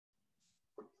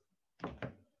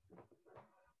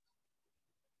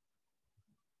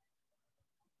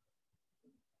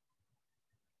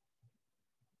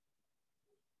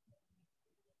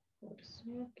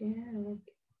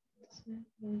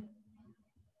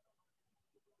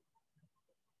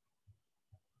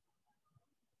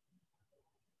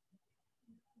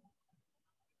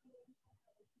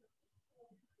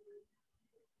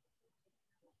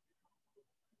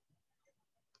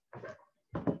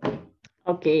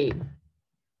Okay.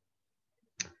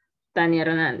 Tania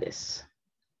Hernandez.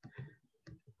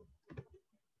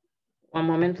 One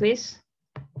moment, please.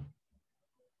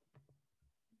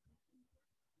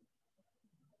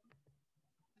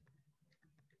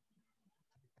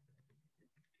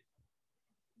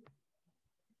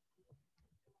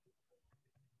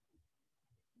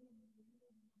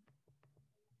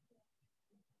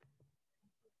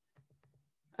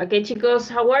 Okay, chicos,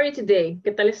 how are you today?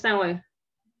 ¿Qué tal están hoy?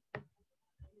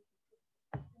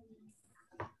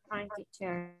 Hi,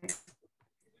 teacher.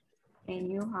 And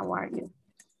you, how are you?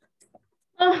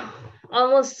 Oh,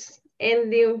 almost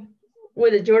ending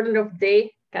with the journey of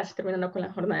day. Casi terminando con la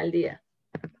jornada del día.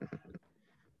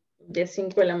 De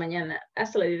 5 de la mañana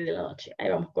hasta las 10 de la noche. Ahí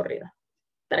vamos corrida.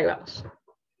 Ahí vamos.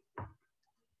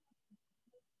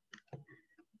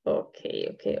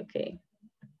 Okay.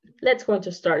 Let's go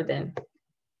to start then.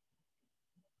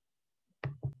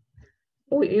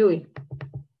 Uy.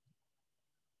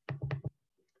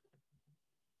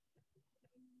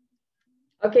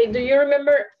 Okay, do you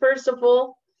remember, first of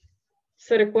all,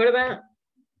 ¿se recuerda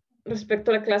respecto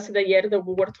a la clase de ayer that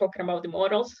we were talking about the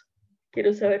models?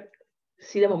 Quiero saber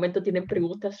si de momento tienen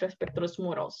preguntas respecto a los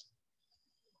models.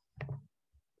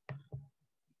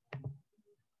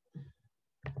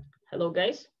 Hello,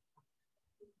 guys.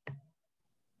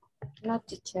 No,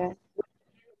 teacher.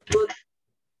 Good.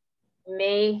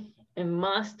 May and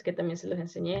must, que también se los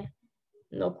enseñé.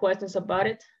 No questions about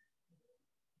it.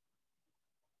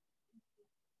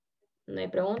 ¿No hay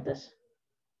preguntas?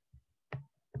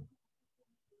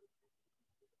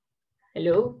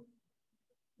 Hello?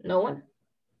 No one?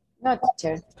 No,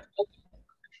 teacher.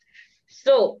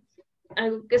 So,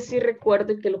 algo que sí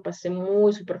recuerdo y que lo pasé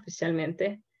muy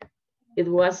superficialmente, it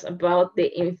was about the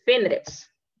infinitives.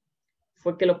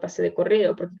 Fue que lo pasé de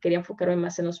corrido porque quería enfocarme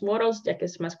más en los modals, ya que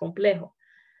es más complejo.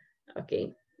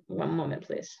 Ok, one moment,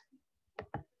 please.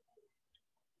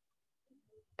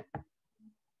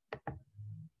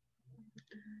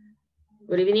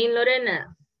 Good evening,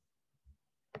 Lorena.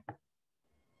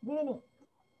 Good evening.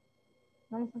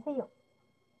 No les puse yo.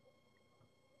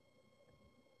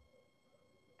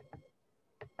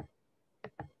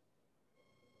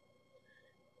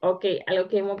 Ok, algo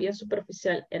que vimos bien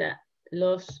superficial era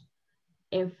los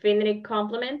infinite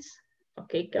complements.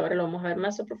 Ok, que ahora lo vamos a ver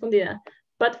más a profundidad.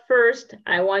 But first,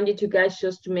 I want you to guys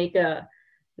just to make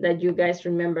that you guys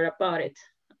remember about it.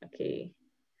 Okay.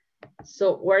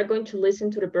 So we're going to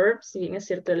listen to the verb, si bien es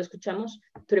cierto, lo escuchamos,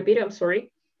 to repeat it, I'm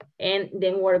sorry, and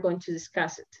then we're going to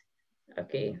discuss it.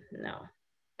 Okay, now.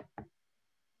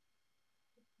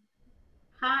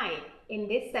 Hi, in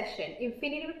this session,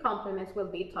 infinitive complements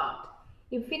will be taught.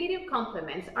 Infinitive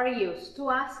complements are used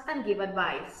to ask and give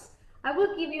advice. I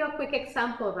will give you a quick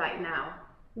example right now.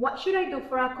 What should I do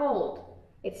for a cold?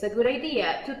 It's a good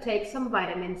idea to take some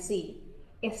vitamin C.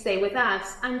 Stay with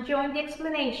us and join the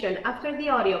explanation after the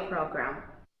audio program.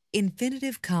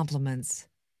 Infinitive complements.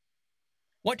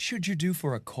 What should you do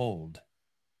for a cold?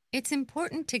 It's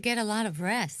important to get a lot of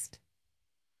rest.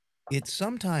 It's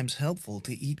sometimes helpful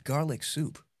to eat garlic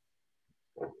soup.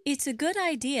 It's a good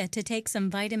idea to take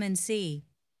some vitamin C.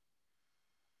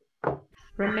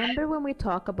 Remember, when we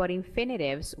talk about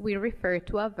infinitives, we refer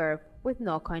to a verb with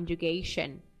no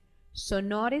conjugation. So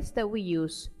notice that we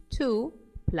use to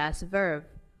plus verb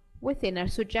within our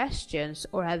suggestions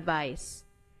or advice.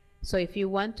 So if you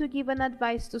want to give an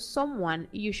advice to someone,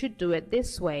 you should do it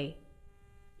this way.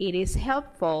 It is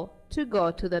helpful to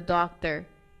go to the doctor.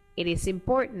 It is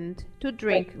important to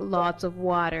drink lots of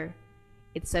water.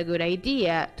 It's a good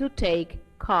idea to take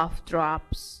cough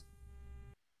drops.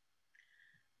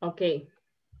 Okay.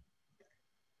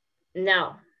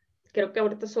 Now, creo que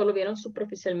ahorita solo vieron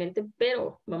superficialmente,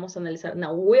 pero vamos a analizar.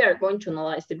 Now, we are going to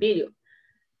analyze the video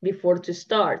before to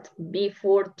start,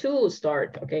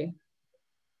 okay?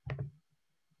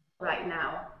 Right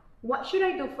now, what should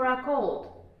I do for a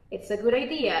cold? It's a good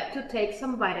idea to take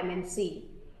some vitamin C.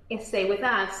 Stay with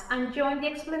us and join the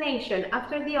explanation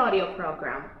after the audio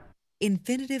program.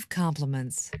 Infinitive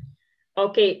complements.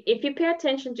 Okay, if you pay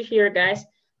attention to here, guys,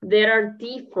 there are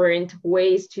different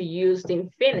ways to use the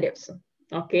infinitives,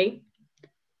 okay?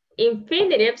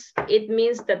 Infinitives, it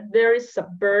means that there is a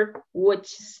verb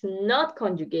which is not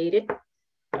conjugated,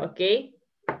 okay?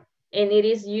 And it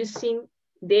is using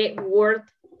the word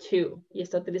to. Y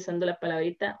está utilizando la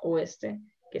palabrita oeste,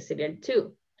 que sería el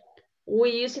to.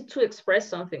 we use it to express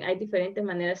something. Hay diferentes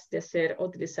maneras de hacer o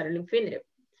utilizar el infinitive.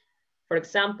 For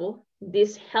example,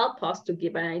 this helps us to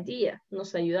give an idea.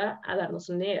 Nos ayuda a darnos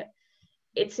una idea.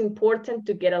 It's important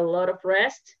to get a lot of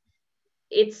rest.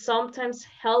 It's sometimes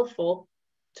helpful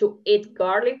to eat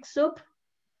garlic soup.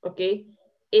 Okay.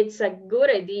 It's a good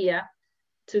idea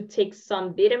to take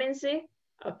some vitamin C.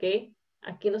 Okay.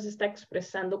 Aquí nos está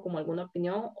expresando como alguna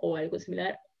opinión o algo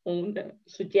similar. Un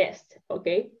suggest.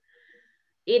 Okay.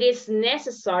 It is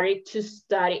necessary to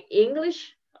study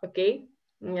English. Okay.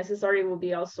 Necessary will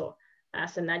be also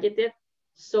as an adjective.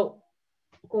 So,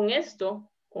 con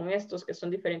estos que son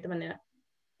diferentes maneras,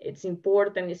 it's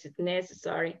important, it's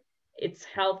necessary, it's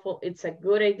helpful, it's a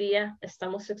good idea.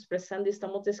 Estamos expresando y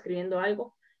estamos describiendo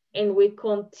algo. And we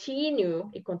continue,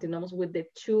 y continuamos with the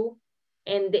to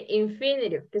and the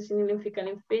infinitive. ¿Qué significa el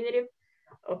infinitive?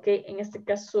 Ok, en este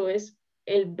caso es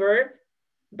el verb,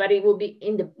 but it will be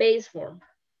in the base form.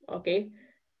 Ok,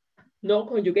 no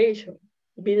conjugation.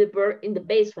 Be the verb in the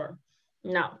base form.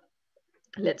 Now,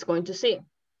 let's go into see.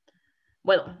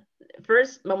 Bueno,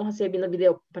 first vamos a seguir viendo el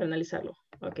video para analizarlo.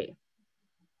 Ok.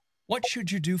 What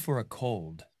should you do for a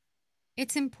cold?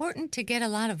 It's important to get a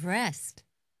lot of rest.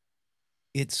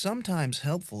 It's sometimes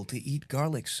helpful to eat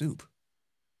garlic soup.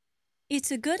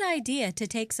 It's a good idea to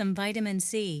take some vitamin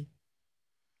C.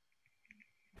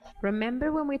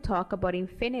 Remember, when we talk about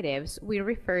infinitives, we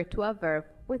refer to a verb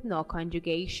with no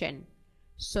conjugation.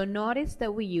 So notice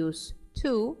that we use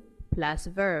to plus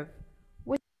verb.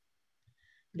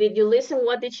 Did you listen?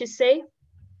 What did she say?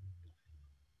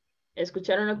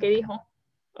 ¿Escucharon lo que dijo?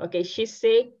 Okay, she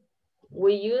said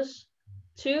we use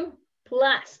to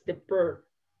plus the verb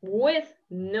with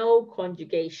no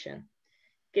conjugation.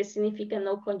 ¿Qué significa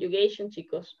no conjugation,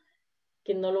 chicos?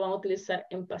 Que no lo van a utilizar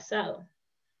en pasado.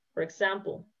 For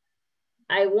example,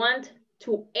 I want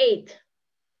to eat.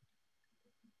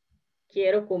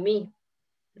 Quiero comí.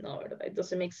 No, ¿verdad? It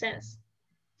doesn't make sense.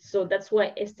 So that's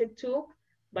why este to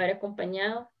va a ir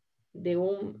acompañado de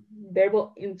un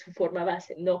verbo en su forma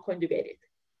base, no conjugated.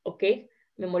 ¿Ok?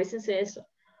 Memorícense eso.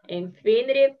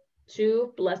 Infinitive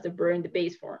to plus the verb in the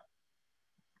base form.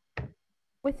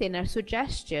 Within our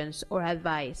suggestions or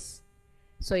advice.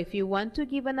 So if you want to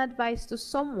give an advice to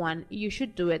someone, you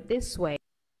should do it this way.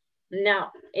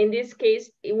 Now, in this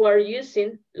case, we're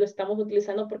using, lo estamos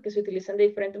utilizando porque se utilizan de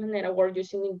diferentes maneras. We're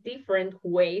using in different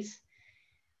ways.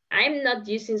 I'm not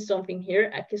using something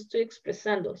here. Aquí estoy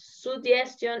expresando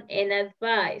suggestion and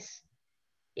advice.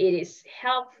 It is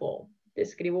helpful.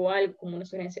 Describo algo como una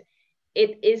sugerencia.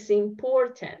 It is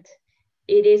important.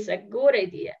 It is a good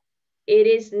idea. It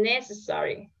is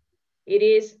necessary. It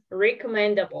is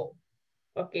recommendable.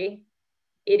 Okay.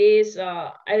 It is,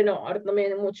 I don't know, ahora no me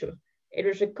viene mucho. It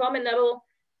is recommendable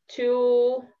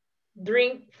to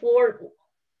drink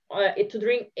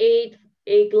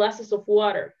eight glasses of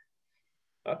water.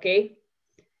 Okay.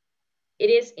 It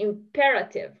is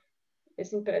imperative.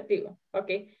 Es imperativo.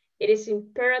 Okay. It is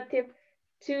imperative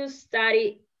to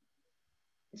study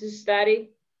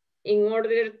in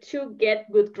order to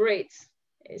get good grades.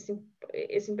 Es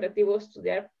imperativo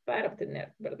estudiar para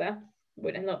obtener, ¿verdad?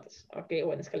 Buenas notas. Ok,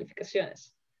 buenas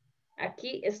calificaciones.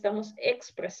 Aquí estamos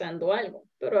expresando algo,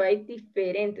 pero hay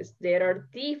diferentes. There are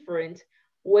different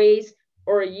ways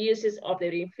or uses of the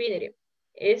infinitive.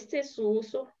 Este es su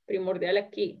uso primordial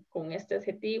aquí, con este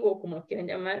adjetivo, como lo quieren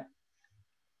llamar.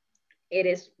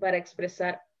 Eres para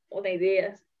expresar una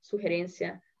idea,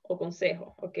 sugerencia o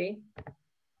consejo, ¿ok?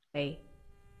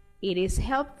 It is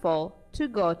helpful to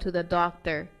go to the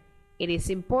doctor. It is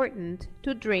important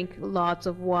to drink lots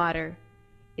of water.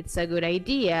 It's a good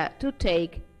idea to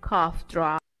take cough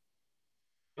drops.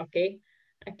 Ok,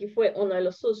 aquí fue uno de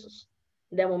los usos.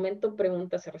 De momento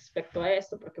preguntas respecto a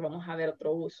esto porque vamos a ver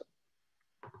otro uso.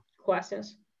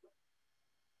 Questions?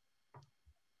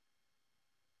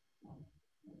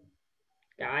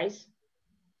 Guys?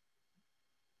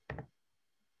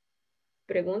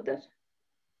 ¿Preguntas?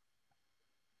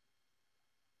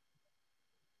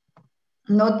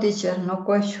 No, teacher, no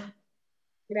question.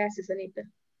 Gracias, Anita.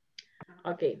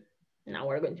 Okay, now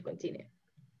we're going to continue.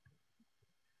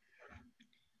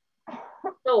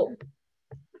 So,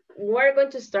 we're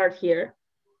going to start here.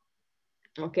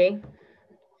 Okay.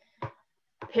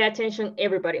 Pay attention,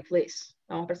 everybody, please.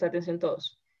 Vamos a prestar atención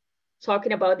todos.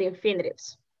 Talking about the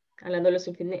infinitives. Hablando de los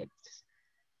infinitives.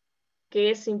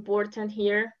 ¿Qué es important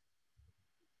here?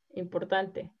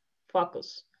 Importante.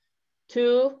 Focus.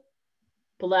 To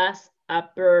plus a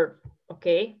verb.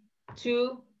 Okay.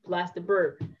 To plus the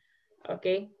verb.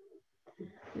 Okay.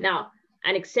 Now,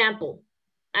 an example.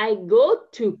 I go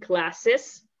to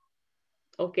classes.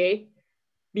 Okay.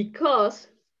 Because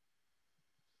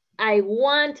I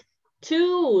want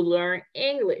to learn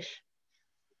English.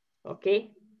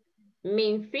 Okay.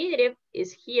 Mi infinitive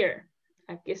is here.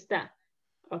 Aquí está.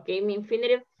 Okay, mi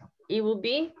infinitive, it will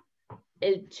be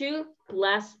el to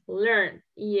plus learn.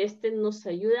 Y este nos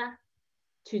ayuda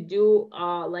to do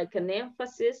like an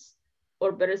emphasis,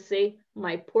 or better say,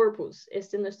 my purpose.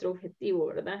 Este es nuestro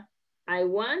objetivo, ¿verdad? I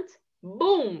want,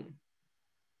 boom,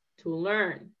 to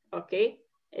learn, ¿ok?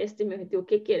 Este es mi objetivo.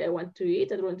 ¿Qué quiere? I want to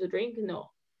eat, I want to drink,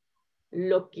 no.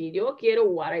 Lo que yo quiero,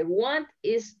 what I want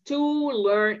is to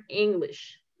learn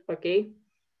English, ¿ok?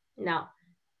 Now,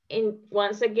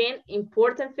 once again,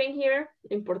 important thing here,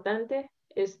 importante,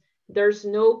 is there's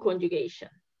no conjugation,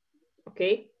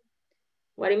 ¿ok?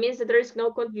 What it means that there is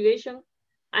no conjugation,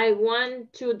 I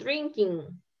want to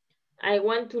drinking, I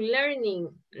want to learning.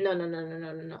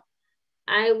 No.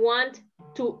 I want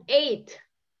to eat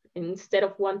instead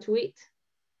of want to eat.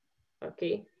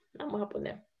 Ok, vamos a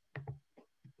poner.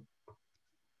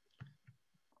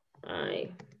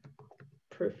 I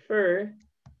prefer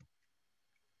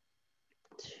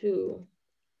to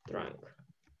drink.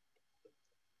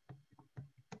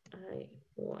 I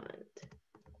want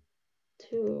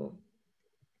to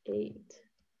eat.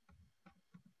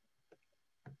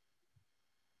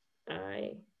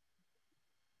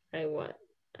 I want,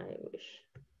 I wish.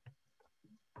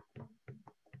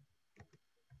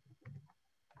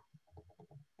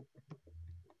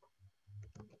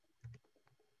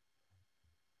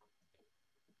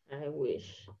 I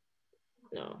wish,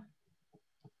 no.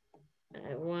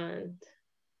 I want,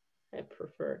 I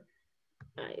prefer,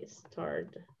 I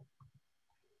start.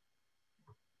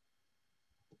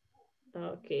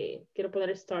 Okay, quiero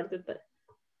poner started, but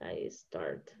I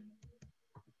start.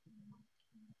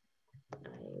 I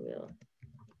will.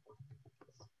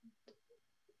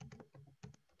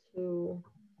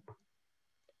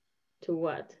 To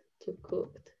what? To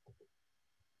cook.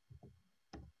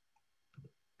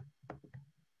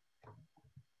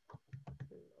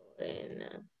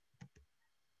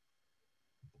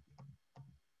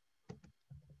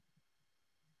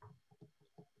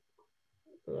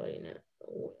 Lorena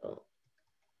will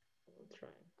try.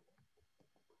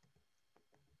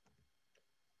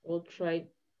 We'll try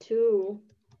to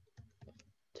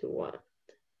what?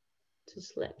 To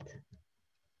sleep.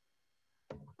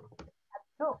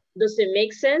 Does it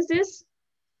make sense this?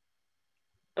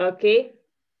 Okay.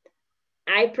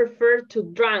 I prefer to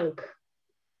drink.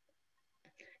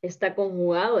 Está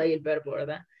conjugado ahí el verbo,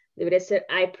 ¿verdad? Debería ser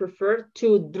I prefer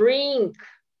to drink.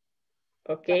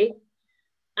 Okay.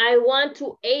 I want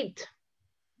to eat.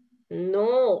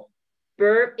 No.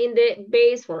 Verb in the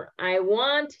base form. I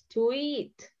want to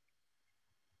eat.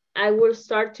 I will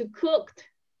start to cook.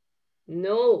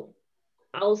 No.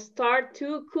 I'll start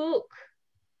to cook.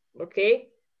 Okay.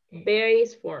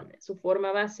 Base form, su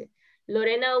forma base.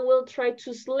 Lorena will try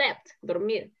to sleep,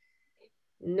 dormir.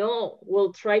 No,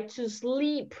 will try to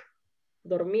sleep,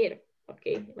 dormir.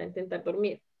 Okay, va a intentar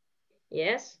dormir.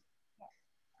 Yes?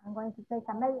 I'm going to take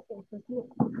a medicine to sleep.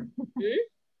 Hmm?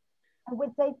 I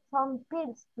will take some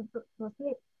pills to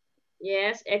sleep.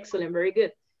 Yes, excellent, very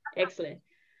good. Excellent.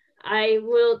 I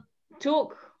will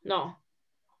took, no.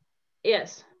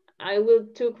 Yes, I will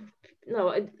took,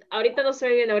 no, ahorita no se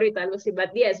ve bien ahorita, algo así,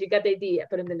 but yes, you got the idea,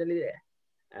 pero entiendo la idea.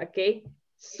 Okay,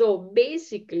 so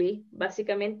basically,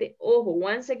 básicamente, ojo,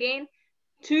 once again,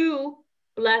 to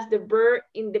plus the verb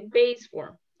in the base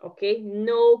form, okay,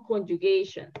 no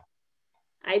conjugation.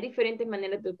 Hay diferentes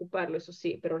maneras de ocuparlo, eso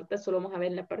sí, pero ahorita solo vamos a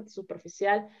ver en la parte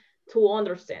superficial to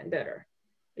understand better.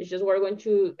 It's just we're going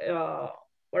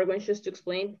just to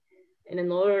explain in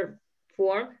another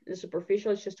form, the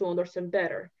superficial is just to understand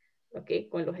better, okay,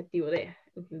 con el objetivo de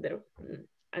entender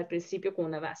al principio con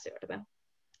una base, ¿verdad?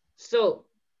 So,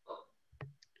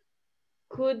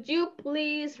 could you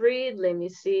please read, let me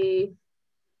see,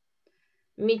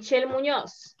 Michelle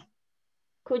Muñoz,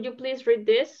 could you please read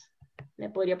this? ¿Me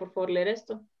podría por favor leer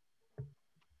esto?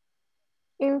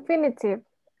 Infinitive.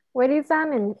 What is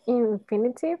an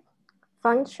infinitive?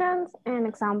 Functions and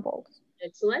examples.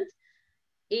 Excellent.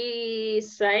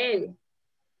 Isael,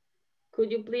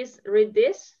 could you please read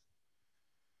this?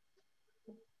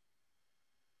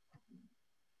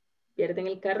 Pierden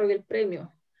el carro y el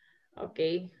premio.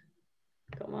 Okay,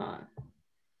 come on.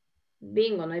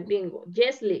 Bingo, no hay bingo.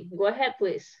 Jesly, go ahead,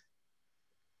 please.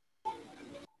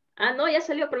 Ah, no, ya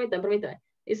salió, permítame.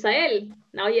 Isael,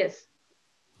 now yes.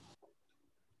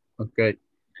 Okay.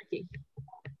 Aquí.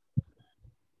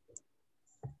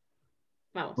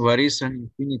 Vamos. What is an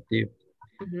infinitive?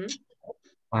 Uh-huh.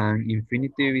 An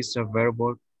infinitive is a verb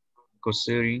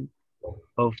consisting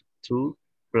of to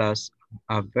plus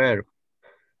a verb,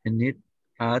 and it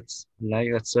acts like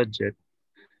a subject.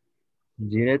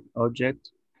 direct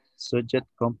object, subject,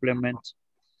 complement,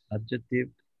 adjective,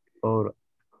 or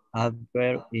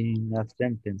adverb in a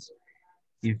sentence.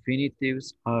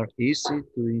 Infinitives are easy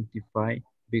to identify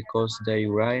because they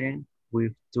write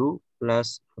with to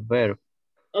plus a verb.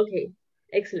 Okay,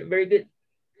 excellent, very good.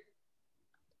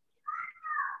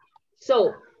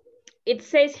 So, it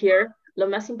says here, lo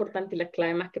más importante y la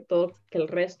clave más que todo, que el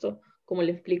resto, como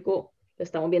le explico, lo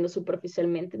estamos viendo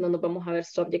superficialmente, no nos vamos a ver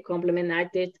subject, complement,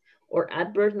 adjective, or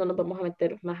adverb, no nos vamos a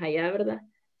meter más allá, ¿verdad?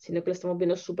 Sino que lo estamos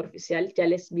viendo superficial. Ya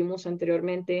les vimos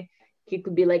anteriormente que it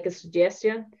could be like a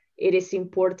suggestion, it is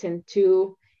important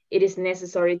to, it is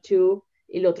necessary to,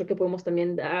 y lo otro que podemos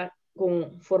también dar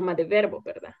con forma de verbo,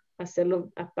 ¿verdad?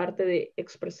 Hacerlo aparte de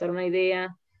expresar una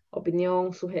idea,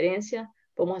 opinión, sugerencia,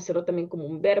 podemos hacerlo también como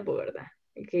un verbo, ¿verdad?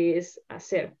 Que es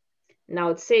hacer.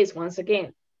 Now it says, once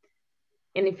again,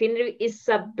 an infinitive is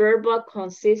a verb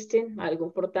consisting, algo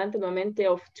importante nuevamente,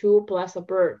 of to plus a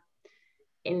verb.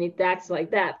 And it acts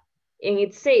like that. And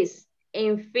it says,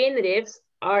 infinitives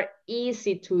are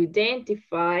easy to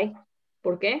identify.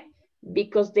 ¿Por qué?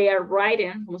 Because they are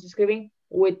written, como se escriben,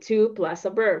 with to plus a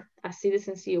verb. Así de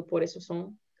sencillo, por eso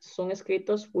son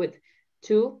escritos with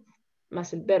to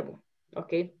más el verbo.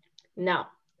 Okay. Now,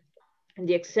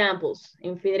 the examples,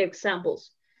 infinitive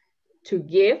examples. To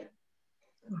give,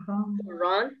 to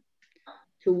run,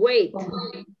 to wait.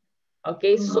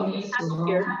 Okay, so we have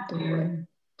here,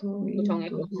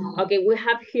 okay, we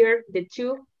have here the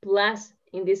to plus,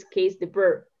 in this case, the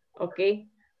verb. Okay,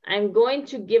 I'm going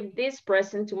to give this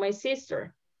present to my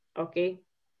sister. Okay,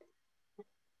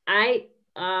 I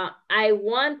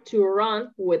want to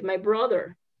run with my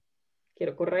brother.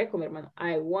 Quiero correr con mi hermano.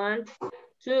 I want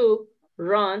to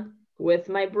run with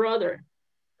my brother.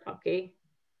 Okay.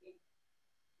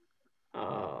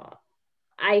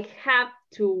 I have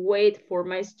to wait for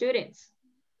my students.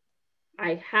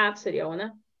 I have, sería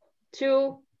una,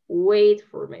 to wait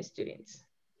for my students.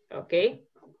 Okay.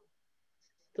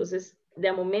 Entonces,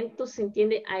 de momento se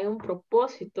entiende, hay un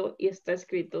propósito y está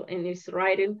escrito en it's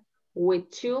written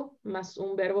with to más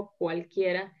un verbo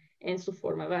cualquiera en su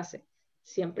forma base.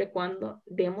 Siempre cuando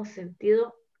demos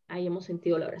sentido, hayamos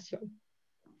sentido la oración.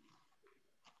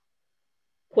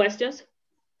 Questions?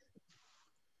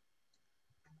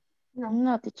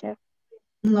 No, teacher.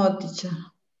 No, teacher.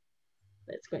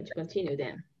 Let's going to continue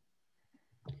then.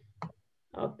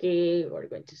 Okay, we're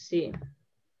going to see.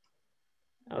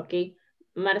 Okay,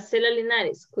 Marcela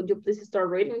Linares, could you please start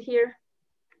reading here?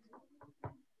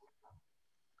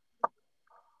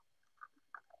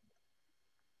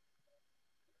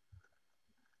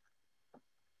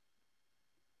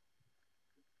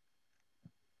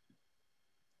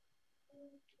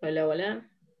 Hola, hola.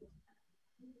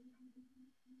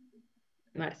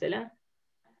 Marcela.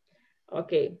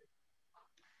 Okay.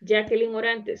 Jacqueline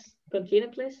Orantes, continue,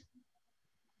 please.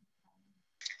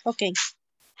 Okay.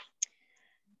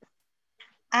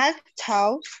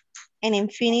 Although an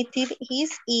infinitive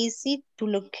is easy to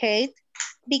locate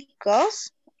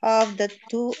because of the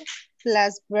to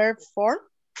plus verb form,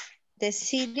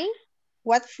 deciding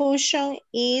what function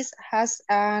is has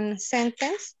a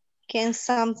sentence can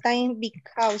sometimes be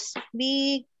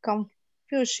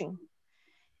confusing.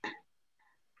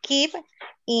 Keep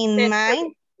in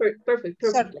mind. Perfect.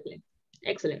 Sorry.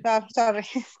 Excellent. Sorry.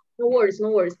 No worries.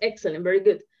 Excellent, very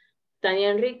good.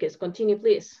 Tania Enriquez, continue,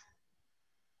 please.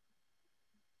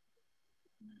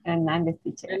 Hernandez,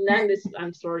 teacher. Hernandez,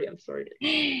 I'm sorry.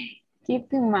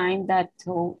 Keep in mind that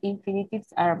two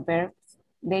infinitives are verbs.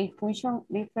 They function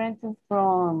differently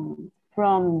from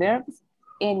verbs,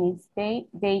 and instead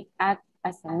they act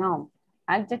as a noun,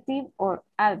 adjective, or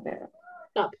adverb.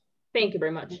 Stop. Thank you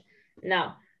very much.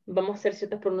 Now, vamos a hacer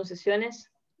ciertas pronunciaciones.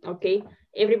 Okay,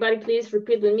 everybody please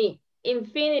repeat with me.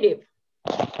 Infinitive.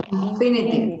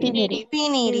 Infinitive.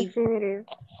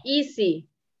 Easy.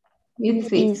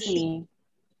 Easy.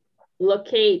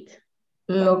 Locate.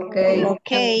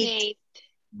 Locate.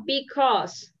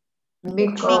 Because.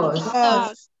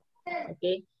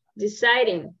 Okay.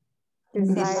 Deciding.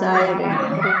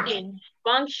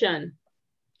 Function.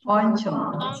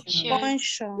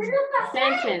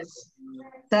 Sentence.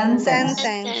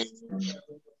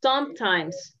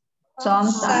 Sometimes.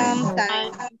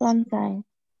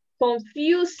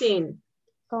 Confusing.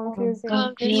 Okay.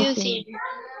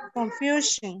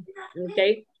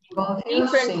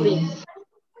 Differently.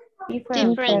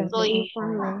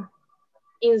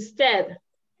 Instead.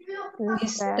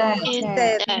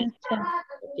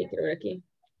 Okay, quiero ver aquí.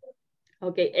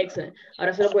 Ok, excellent.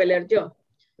 Ahora se lo voy a leer yo.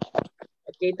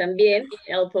 Ok, también,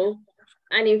 helpful.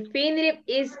 An infinitive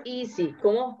is easy.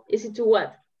 ¿Cómo? Easy to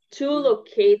what? To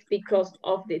locate because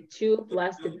of the to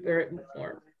plus the verb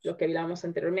form. lo que hablábamos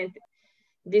anteriormente.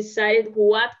 Decided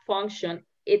what function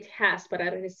it has, para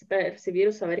recibir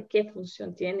o saber qué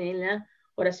función tiene en la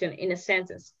oración, in a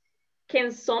sentence.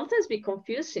 Can sometimes be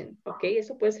confusing, ok,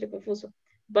 eso puede ser confuso.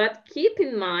 But keep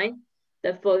in mind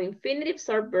that for infinitives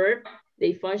are verbs,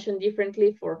 they function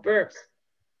differently for verbs.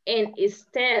 And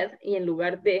instead, y en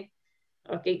lugar de,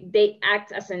 ok, they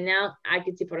act as a noun,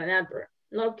 adjective, or an adverb.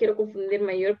 No lo quiero confundir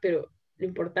mayor, pero lo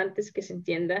importante es que se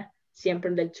entienda siempre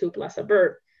del to plus a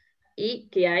verb. Y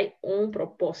que hay un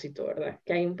propósito, ¿verdad?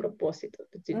 Que hay un propósito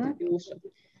de uso.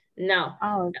 Now,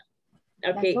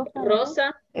 okay,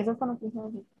 Rosa. Eso fue lo que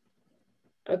hice.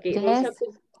 Okay, Yes. Rosa,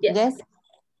 yes. Yes.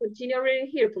 Continue reading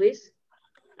here, please.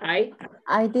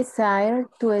 I desire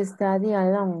to study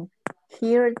alone.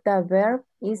 Here the verb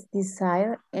is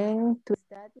desire and to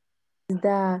study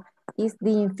is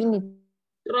the infinitive.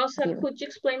 Rosa, could you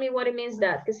explain me what it means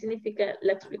that? ¿Qué significa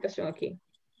la explicación aquí?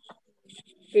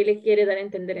 ¿Qué le quiere dar a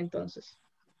entender entonces?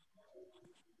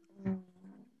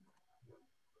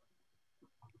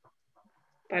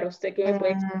 Para usted, ¿qué me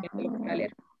puede explicar lo que va a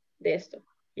leer de esto?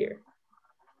 Here.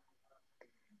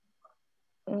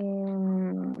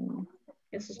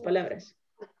 En sus palabras.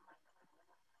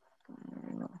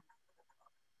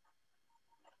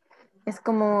 Es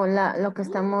como lo que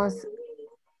estamos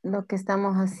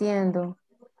haciendo.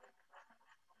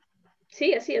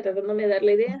 Sí, así, tratándome de dar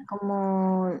la idea.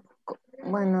 Como,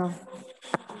 bueno,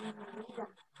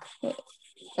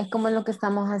 es como lo que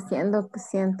estamos haciendo, que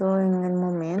siento en el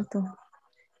momento.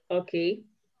 Ok.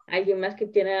 ¿Alguien más que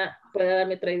pueda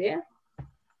darme otra idea?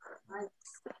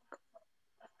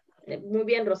 Muy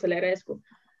bien, Rosa, le agradezco.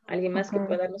 ¿Alguien más que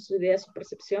pueda darnos su idea, su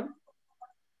percepción?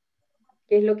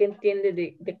 ¿Qué es lo que entiende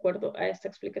de acuerdo a esta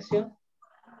explicación?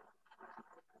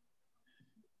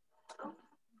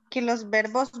 Que los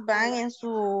verbos van en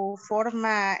su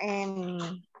forma, en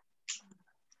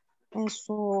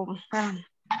su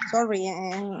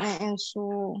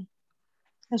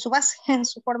base, en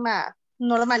su forma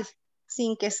normal,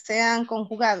 sin que sean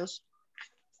conjugados.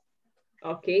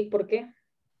 Ok, ¿por qué?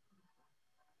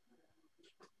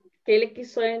 ¿Qué le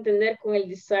quiso entender con el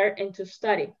desire and to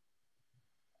study?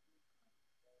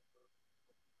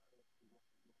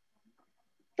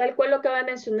 Tal cual lo acaba de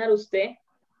mencionar usted,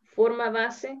 forma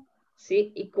base,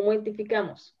 ¿sí? ¿Y cómo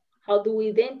identificamos? How do we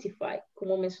identify?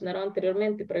 Como mencionaron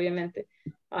anteriormente, previamente.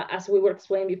 As we were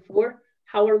explaining before,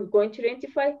 how are we going to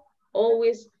identify?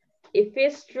 Always, if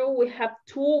it's true, we have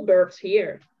two verbs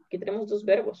here. Aquí tenemos dos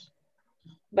verbos.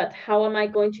 But how am I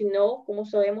going to know? ¿Cómo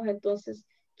sabemos entonces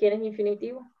quién es mi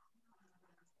infinitivo?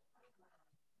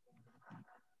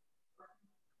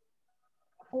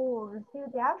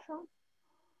 Receive the action.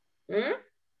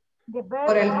 The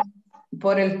Por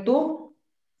el tú.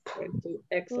 Por el tú.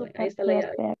 Excelente. Ahí está la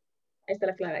llave. Ahí está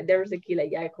la clave. There's the key, la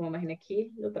llave, como imaginé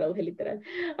aquí. Lo traduje literal.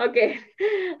 Ok.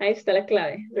 Ahí está la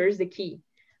clave. There's the key.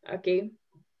 Ok.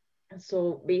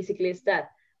 So basically it's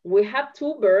that. We have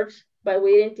two verbs, but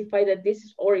we identify that this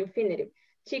is our infinitive.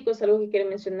 Chicos, algo que quiero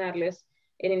mencionarles,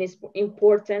 and it is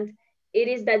important, it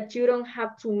is that you don't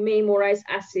have to memorize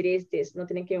as it is this. No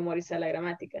tienen que memorizar la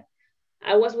gramática.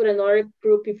 I was with another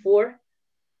group before,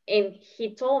 and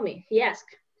he told me, he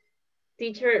asked,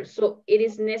 teacher, so it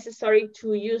is necessary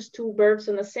to use two verbs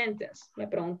in a sentence. Me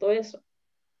preguntó eso.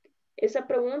 Esa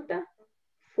pregunta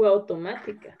fue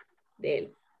automática de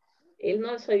él. Él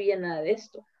no sabía nada de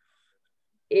esto.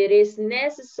 It is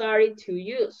necessary to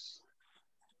use.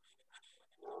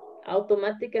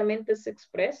 Automáticamente se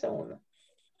expresa uno.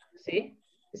 ¿Sí?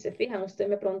 Si se fijan, usted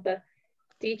me pregunta,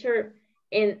 teacher,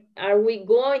 and are we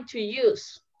going to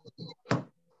use?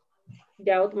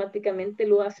 Ya automáticamente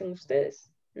lo hacen ustedes.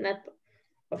 Nato.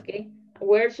 Okay?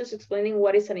 We're just explaining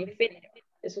what is an infinitive.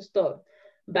 Eso es todo.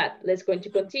 But let's going to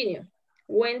continue.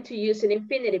 When to use an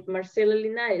infinitive. Marcela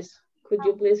Linares, could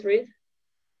you please read?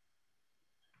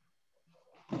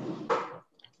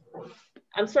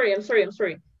 I'm sorry.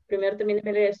 Primero termine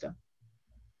de leer esto.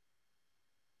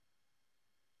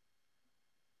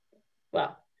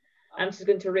 Well, I'm just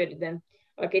going to read it then.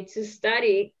 Okay, to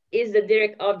study is the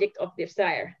direct object of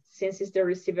desire, since it's the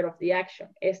receiver of the action.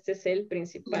 Este es el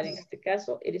principal en este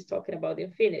caso. It is talking about the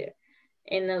infinitive.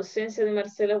 En ausencia de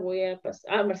Marcela voy a pasar.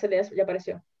 Ah, Marcela ya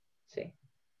apareció. Sí.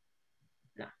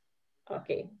 No.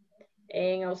 Ok.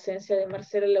 En ausencia de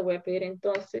Marcela le voy a pedir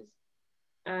entonces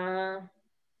a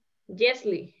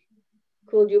Jesly.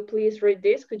 Could you please read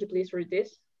this?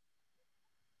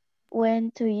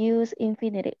 When to use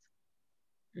infinitives.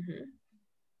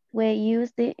 We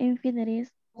use the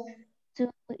infinitives to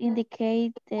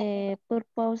indicate the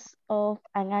purpose of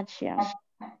an action.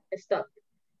 Stop.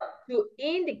 To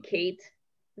indicate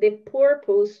the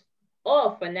purpose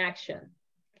of an action.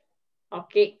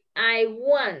 Okay, I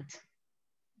want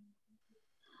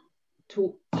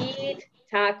to eat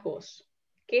tacos.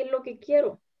 ¿Qué es lo que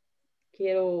quiero?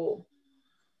 Quiero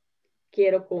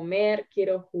comer,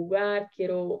 quiero jugar,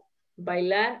 quiero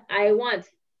bailar. I want.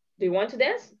 Do you want to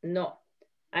dance? No.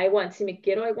 I want. Si me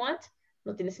quiero, I want,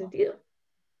 no tiene sentido.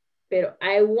 Pero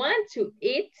I want to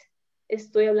eat,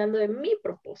 estoy hablando de mi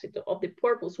propósito, of the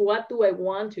purpose. What do I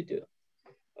want to do?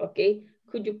 Okay.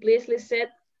 Could you please,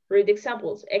 Lisette, read the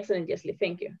examples? Excellent, Jesly.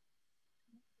 Thank you.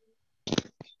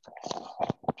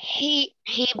 He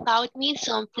bought me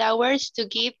some flowers to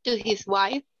give to his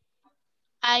wife.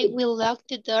 I will lock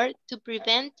the door to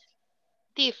prevent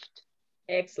theft.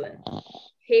 Excellent.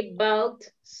 He bought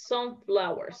some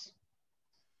flowers.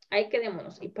 Ahí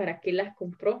quedémonos. ¿Y para qué las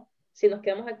compró? Si nos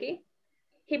quedamos aquí.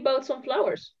 He bought some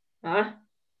flowers. Ah,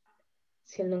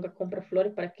 si él nunca compra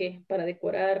flores, ¿para qué? Para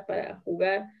decorar, para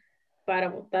jugar, para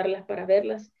botarlas, para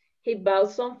verlas. He bought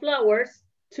some flowers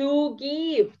to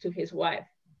give to his wife.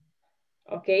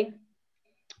 ¿Ok?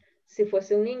 Si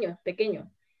fuese un niño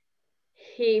pequeño.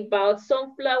 He bought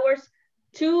some flowers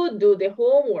to do the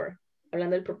homework.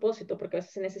 Hablando del propósito, porque a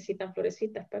veces se necesitan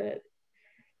florecitas para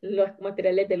los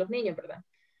materiales de los niños, ¿verdad?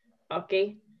 Ok.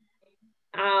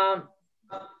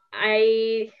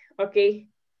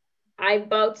 I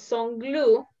bought some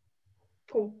glue.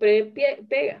 Compré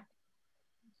pega.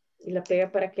 ¿Y la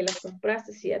pega para qué la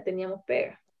compraste si ya teníamos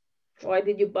pega? Why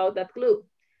did you buy that glue?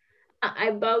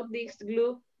 I bought this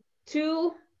glue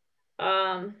to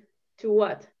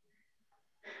what?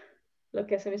 Lo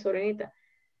que hace mi sobrinita.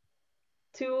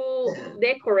 To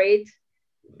decorate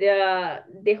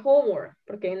the homework,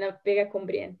 porque hay una pega con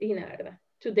brillantina, ¿verdad?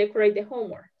 To decorate the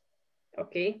homework.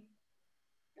 Ok.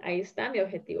 Ahí está mi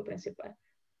objetivo principal.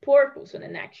 Purpose and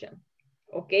an action.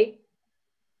 Ok.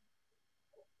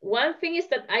 One thing is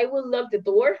that I will lock the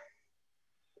door.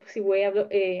 Si voy a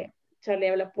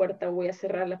echarle a la puerta, voy a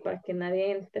cerrarla para que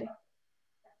nadie entre,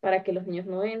 para que los niños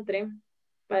no entren,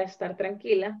 para estar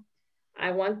tranquila.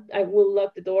 I will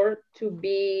lock the door to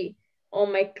be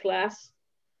on my class.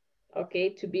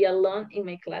 Okay, to be alone in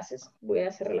my classes. Voy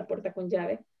a cerrar la puerta con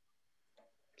llave.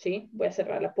 Sí, voy a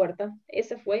cerrar la puerta.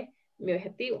 Ese fue mi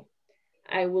objetivo.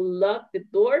 I will lock the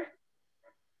door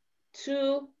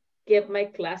to get my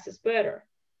classes better.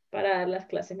 Para dar las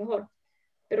clases mejor.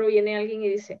 Pero viene alguien y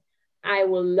dice, I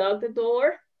will lock the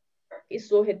door. Y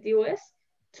su objetivo es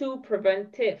to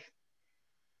prevent theft.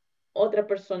 Otra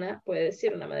persona puede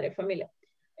decir, una madre de familia,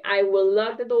 I will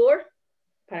lock the door.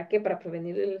 ¿Para qué? Para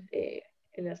prevenir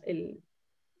el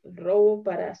robo,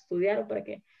 para estudiar o para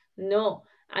qué. No,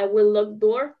 I will lock the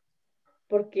door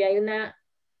porque hay una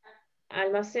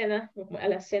alacena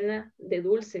de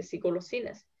dulces y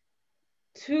golosinas.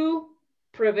 To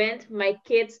prevent my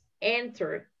kids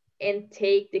enter and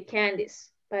take the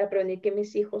candies. Para prevenir que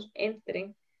mis hijos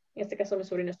entren, en este caso mis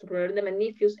sobrinos, to prevent the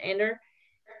nephews enter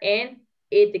and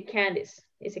eat the candies.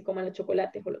 Y se coman los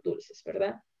chocolates o los dulces,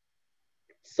 ¿verdad?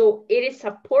 So it is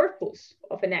a purpose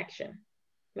of an action.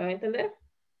 ¿Me va a entender?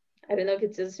 I don't know if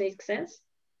it does make sense.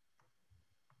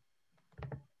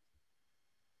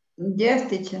 Yes,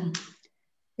 teacher.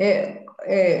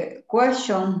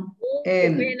 Question.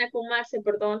 Qué pena con Marce,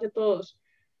 perdón de todos.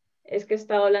 Es que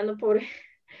estaba hablando por...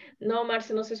 No,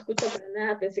 Marce, no se escucha para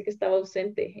nada. Pensé que estaba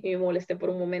ausente y me molesté por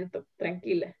un momento.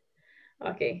 Tranquila.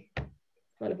 Ok.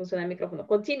 No le funciona el micrófono.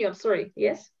 Continue, I'm sorry.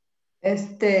 Yes?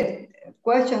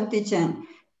 Question, teacher.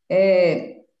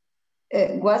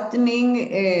 What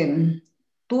mean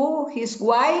to his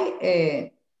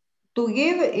wife to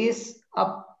give is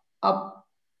a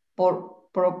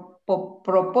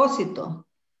propósito.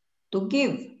 To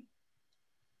give.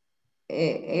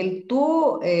 El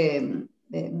to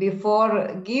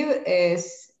before give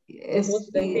es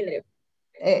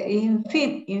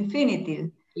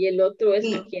infinitive. Y el otro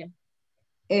es a quién.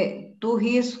 To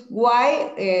his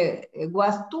wife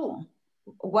was to.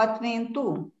 What mean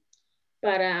to?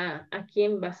 Para a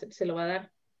quién se lo va a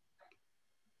dar.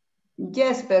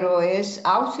 Yes, pero es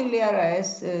auxiliar,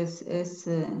 es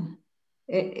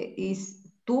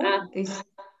to.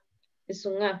 Es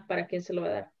un A, ¿para quién se lo va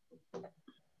a dar?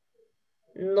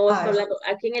 No está hablando,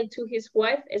 aquí en el to his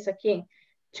wife es a quién.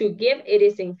 To give, it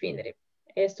is infinitive.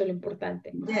 Esto es lo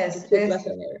importante. Yes.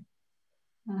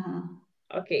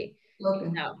 Okay.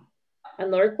 Now,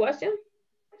 another question?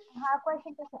 I have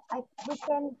a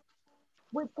question.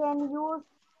 We can use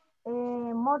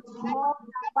more than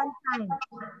one time.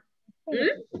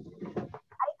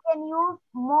 I can use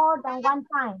more than one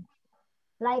time.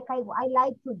 Like I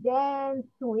like to dance,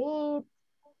 to eat,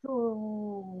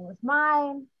 to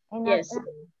smile. And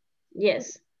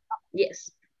yes.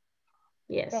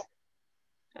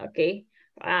 Okay.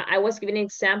 I was giving an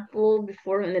example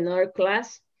before in another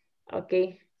class.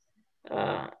 Okay.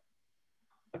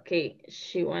 Okay,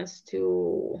 she wants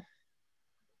to...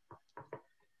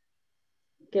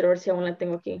 Quiero ver si aún la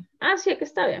tengo aquí. Ah, sí, aquí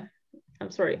está bien.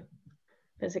 I'm sorry.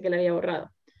 Pensé que la había borrado.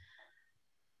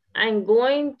 I'm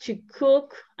going to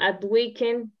cook at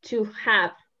weekend to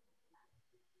have.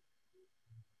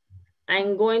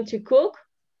 I'm going to cook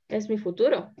es mi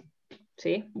futuro.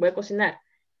 ¿Sí? Voy a cocinar.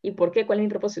 ¿Y por qué? ¿Cuál es mi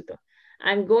propósito?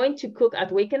 I'm going to cook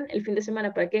at weekend, el fin de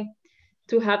semana. ¿Para qué?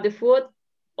 To have the food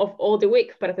of all the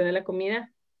week. Para tener la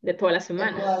comida de toda la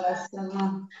semana. De toda la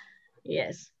semana.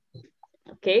 Yes.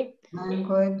 Okay. I'm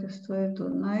going to study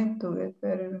tonight to get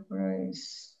better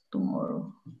grades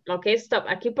tomorrow. Ok, stop.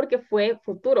 Aquí porque fue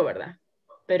futuro, ¿verdad?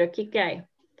 Pero aquí, ¿qué hay?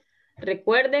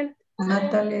 Recuerden.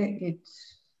 Natalie,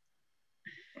 it's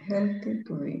healthy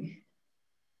to be.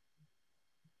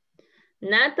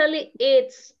 Natalie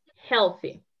eats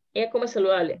healthy. Ella come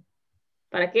saludable.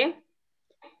 ¿Para qué?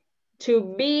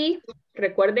 To be,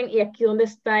 recuerden, y aquí dónde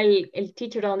está el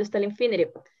teacher, dónde está el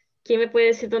infinitive. ¿Quién me puede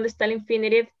decir dónde está el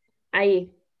infinitive?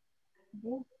 Ahí.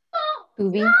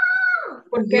 To be.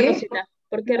 ¿Por qué, Rosita?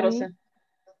 ¿Por qué, Rosa?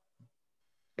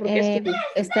 ¿Por qué es to be?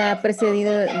 Está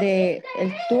precedido de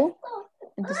el tú.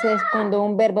 Entonces, cuando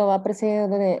un verbo va precedido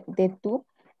de tú,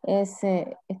 es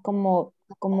como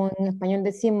en español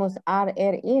decimos ar,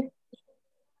 ir.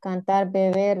 Cantar,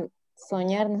 beber,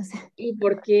 soñar, no sé. ¿Y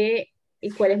por qué? ¿Y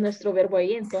cuál es nuestro verbo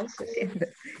ahí entonces?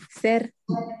 Ser.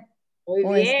 Muy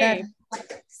o bien. Estar.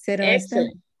 Ser o estar.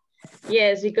 Excellent.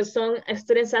 Yes, because some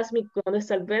students ask me dónde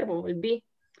está el verbo, el be.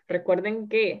 Recuerden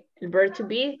que el verb to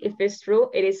be, if it's true,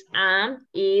 it is am,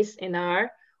 is, and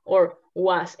are, or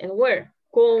was and were.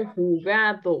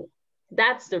 Conjugado.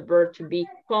 That's the verb to be,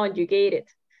 conjugated.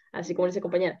 Así como dice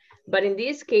compañera. But in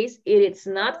this case, it is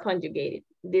not conjugated.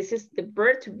 This is the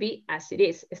verb to be as it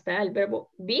is. Está el verbo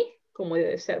be como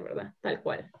debe ser, ¿verdad? Tal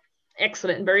cual.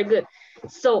 Excellent, very good.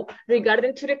 So,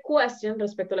 regarding to the question,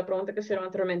 respecto a la pregunta que hicieron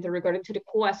anteriormente, regarding to the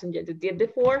question that you did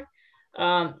before,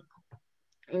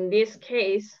 in this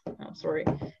case, I'm sorry,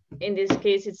 in this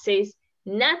case it says,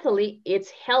 Natalie, it's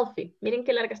healthy. Miren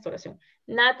qué larga esta oración.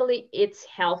 Natalie, it's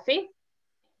healthy.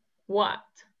 What?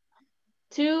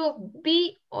 To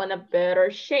be on a better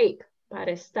shape.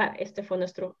 Para estar, este fue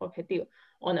nuestro objetivo.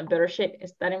 On a better shape,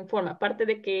 estar en forma. Aparte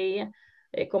de que ella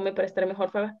come para estar en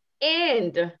mejor forma.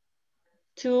 And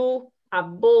to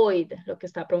avoid, lo que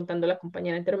estaba preguntando la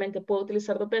compañera anteriormente, ¿puedo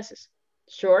utilizar dos veces?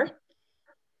 Sure.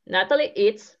 Natalie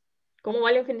eats, ¿cómo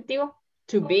va el infinitivo?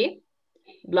 To be,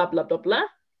 bla, bla, bla, bla,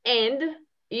 and,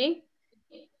 y,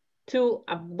 to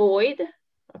avoid,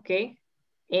 ok,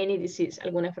 any disease,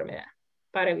 alguna enfermedad,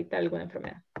 para evitar alguna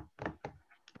enfermedad.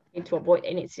 And to avoid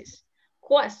any disease.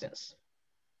 Questions.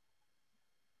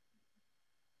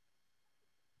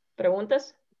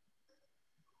 ¿Preguntas?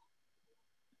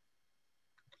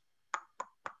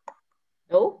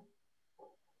 No?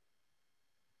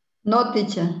 No,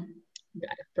 teacher.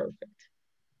 Got it, perfect.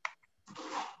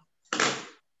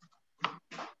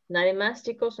 ¿Nadie más,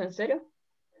 chicos? ¿En serio?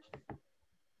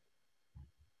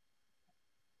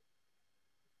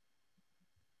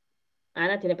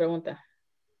 Ana tiene pregunta.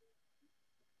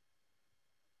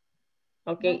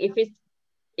 Okay,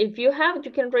 if you have,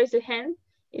 you can raise your hand.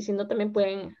 Y si no, también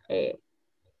pueden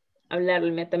hablar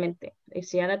inmediatamente. Y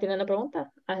si Ana tiene una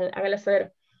pregunta, hágala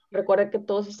saber. Recuerda que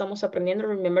todos estamos aprendiendo.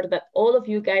 Remember that all of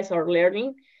you guys are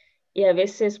learning. Y a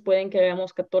veces pueden que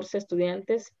hagamos 14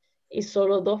 estudiantes y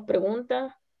solo 2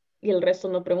 preguntan y el resto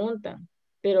no preguntan.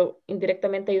 Pero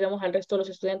indirectamente ayudamos al resto de los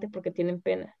estudiantes porque tienen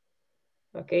pena.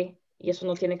 ¿Ok? Y eso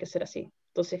no tiene que ser así.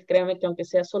 Entonces créanme que aunque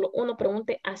sea solo uno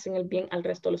pregunte, hacen el bien al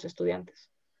resto de los estudiantes.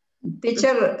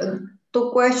 Teacher,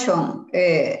 two question.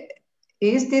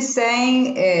 Is the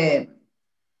same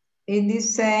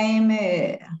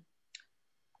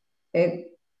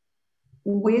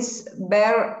with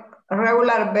verb,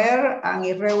 regular verb and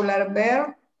irregular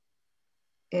verb?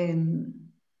 El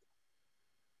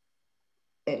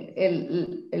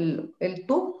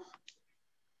tú.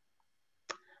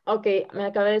 Ok, me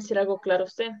acaba de decir algo claro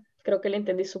usted. Creo que le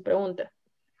entendí su pregunta.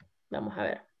 Vamos a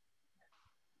ver.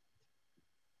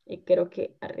 Y creo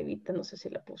que arribita, no sé si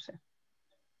la puse.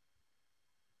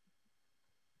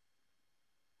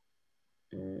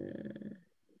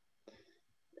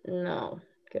 No,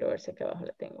 quiero ver si acá abajo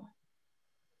la tengo.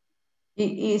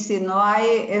 Y si no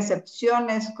hay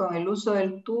excepciones con el uso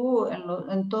del tú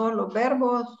en todos los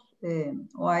verbos,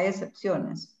 o hay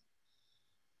excepciones.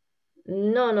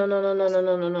 No.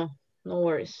 No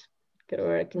worries. Quiero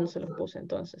ver aquí no se los puse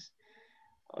entonces.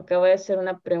 Acá voy a hacer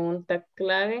una pregunta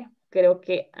clave. Creo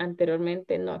que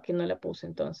anteriormente, no, aquí no la puse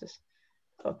entonces.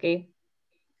 Ok.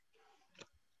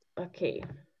 Okay.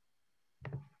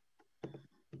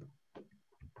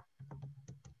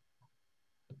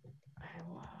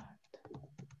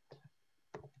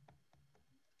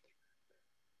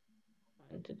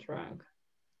 To drunk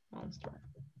monster.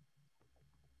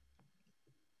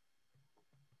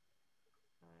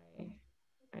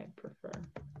 I prefer.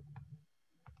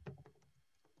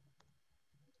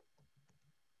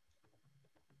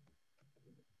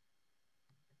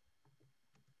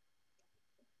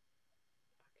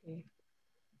 Okay.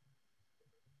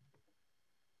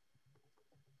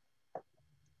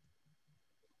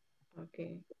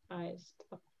 Okay, I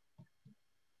stop.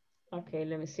 Okay,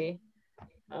 let me see.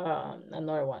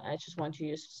 Another one. I just want to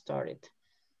use started,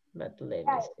 but let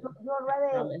me see. You're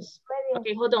ready. Promise. Ready.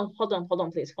 Okay, hold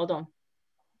on, please. Hold on.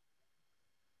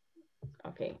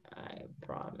 Okay, I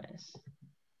promise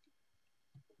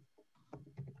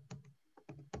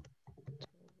to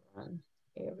run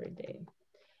every day.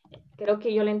 Creo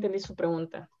que yo le entendí su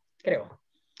pregunta. Creo.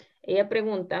 Ella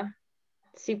pregunta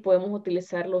si podemos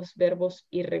utilizar los verbos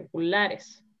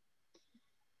irregulares.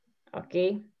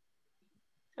 Okay.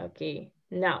 Okay.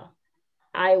 Now,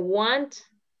 I want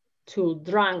to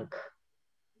drink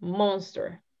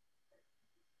monster.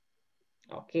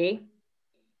 Ok.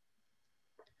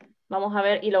 Vamos a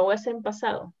ver, y lo voy a hacer en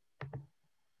pasado.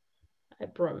 I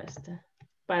promised.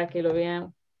 Para que lo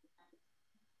vean.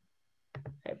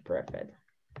 I preferred.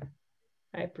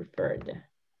 I preferred.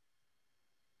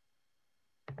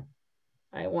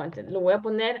 I wanted. Lo voy a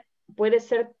poner, puede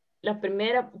ser la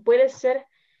primera, puede ser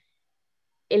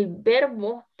el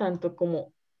verbo tanto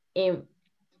como en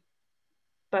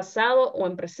pasado o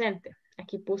en presente.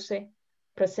 Aquí puse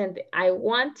presente. I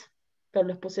want, pero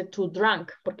les puse to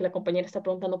drunk, porque la compañera está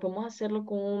preguntando, ¿podemos hacerlo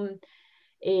con un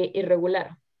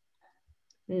irregular?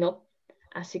 No.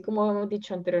 Así como hemos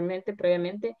dicho anteriormente,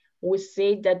 previamente, we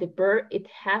say that the verb, it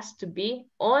has to be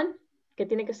on, ¿qué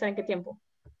tiene que estar en qué tiempo?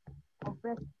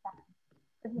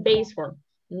 Base form.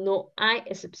 No hay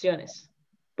excepciones.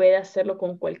 Puede hacerlo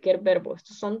con cualquier verbo.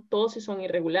 Estos son todos y son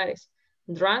irregulares.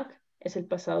 Drunk es el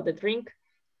pasado de drink.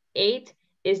 Ate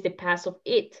is the past of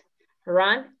eat.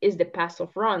 Run is the past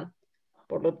of run.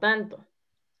 Por lo tanto,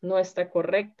 no está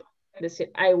correcto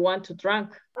decir I want to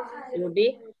drink. It would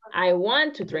be I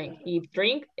want to drink. If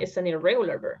drink is an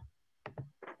irregular verb.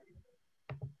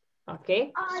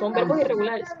 Ok, son verbos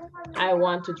irregulares. I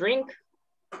want to drink.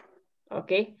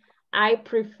 Ok, I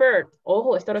prefer.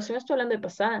 Ojo, esta oración estoy hablando de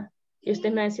pasada. Y usted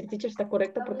me va a decir, teacher, está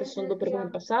correcta porque son dos verbos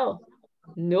en pasado.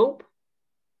 Nope.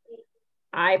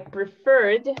 I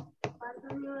preferred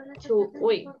to,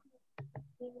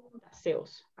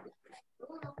 sales.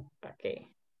 Okay.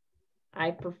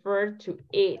 I prefer to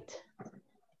eat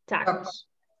tacos.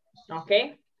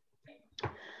 Okay.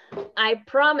 I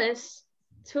promise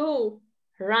to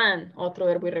run. Otro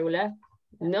verbo irregular.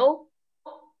 No.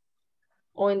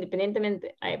 O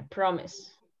independientemente, I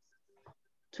promise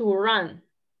to run.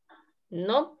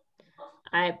 No.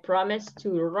 I promise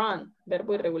to run.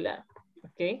 Verbo irregular.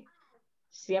 Okay.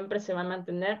 Siempre se va a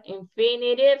mantener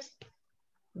infinitives,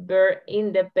 verb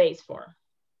in the base form.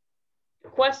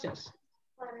 Questions?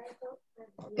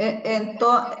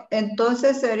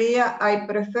 Entonces sería I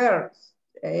prefer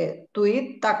to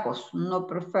eat tacos, no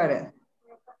prefer.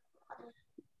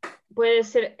 Puede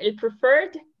ser el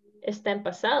preferred está en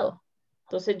pasado.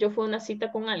 Entonces yo fui a una cita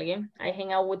con alguien. I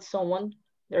hang out with someone.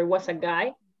 There was a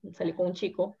guy. Salí con un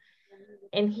chico.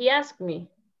 And he asked me,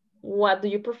 what do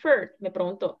you prefer? Me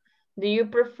preguntó, do you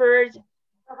prefer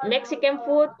Mexican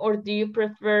food or do you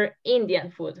prefer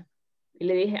Indian food? Y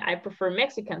le dije, I prefer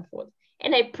Mexican food.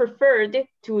 And I preferred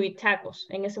to eat tacos.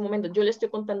 En ese momento yo le estoy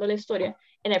contando la historia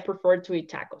and I preferred to eat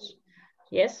tacos.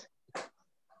 Yes?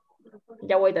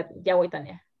 Ya voy,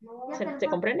 Tania. ¿Se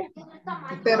comprende?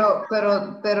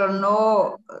 Pero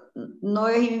no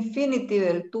es infinitive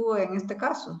el to en este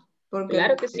caso. Porque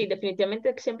claro que sí,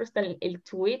 definitivamente siempre está el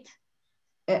to eat.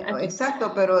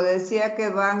 Exacto, pero decía que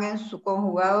van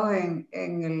conjugados en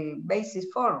el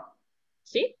basis form.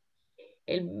 Sí,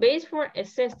 el base form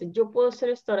es este. Yo puedo hacer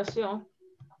esta oración.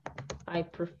 I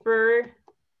prefer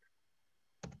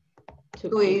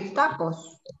to eat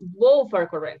tacos. Both are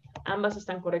correct. Ambas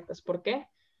están correctas. ¿Por qué?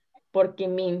 Porque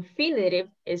mi infinitive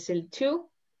es el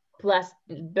to plus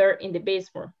verb in the base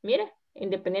form. Mire,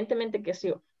 independientemente que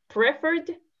sea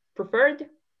preferred,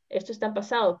 esto está en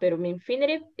pasado, pero mi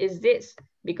infinitive is this,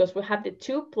 because we have the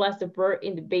to plus the verb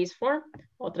in the base form.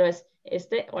 Otra vez,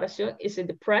 esta oración is in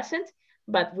the present,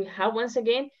 but we have once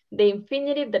again the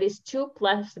infinitive that is to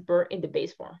plus the verb in the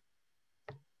base form.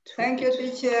 Thank you,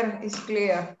 teacher. It's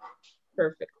clear.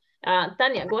 Perfect.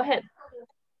 Tanya, go ahead.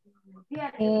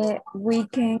 We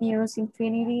can use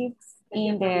infinitives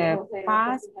in the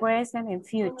past, present, and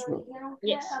future.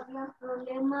 Yes.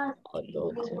 I'll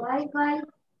go to. I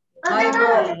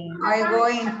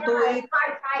going to eat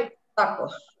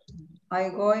tacos. I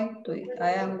am going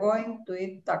to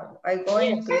eat tacos. I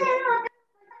going to eat.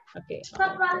 Okay.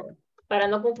 Para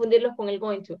no confundirlos con el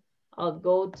going to. I'll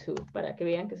go to, para que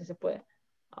vean que sí se puede.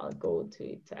 I'll go to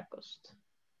eat tacos.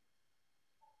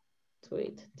 To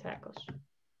eat tacos.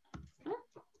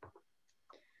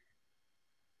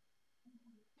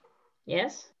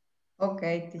 Yes?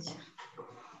 Okay, teacher.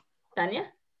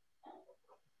 Tania?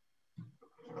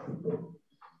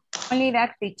 Only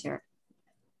that, teacher.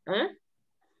 ¿Ah?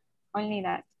 Only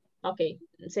that. Okay.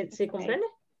 ¿Se comprende?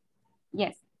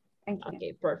 Yes. Thank you.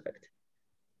 Okay, perfect.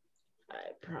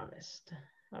 I promised.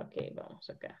 Okay, vamos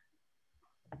acá.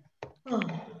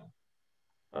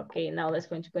 Okay, now let's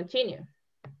going to continue.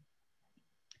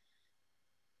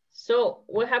 So,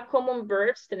 we have common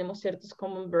verbs. Tenemos ciertos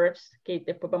common verbs que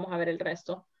después vamos a ver el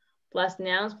resto. Plus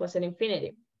nouns, plus an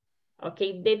infinitive.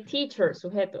 Okay, the teacher,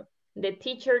 sujeto. The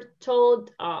teacher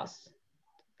told us.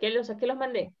 ¿A qué los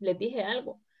mandé? Les dije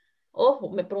algo. Ojo,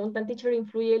 me preguntan, teacher,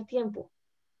 ¿influye el tiempo?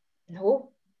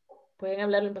 No. Pueden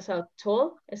hablarlo en pasado.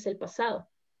 Told es el pasado.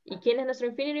 ¿Y quién es nuestro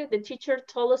infinitive? The teacher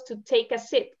told us to take a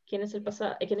seat. ¿Quién es el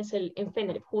pasado? ¿Quién es el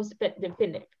infinitive? Who's the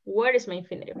infinitive? Where is my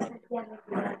infinitive?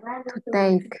 To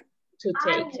take. To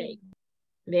take.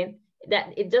 Then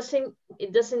that it doesn't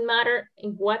matter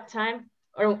in what time,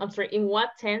 or I'm sorry, in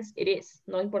what tense it is.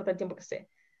 No importa el tiempo que sea.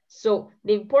 So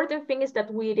the important thing is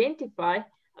that we identify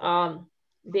the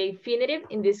infinitive.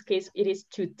 In this case, it is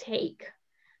to take.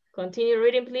 Continue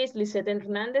reading, please, Lisette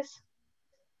Hernandez.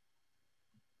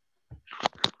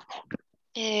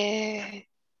 They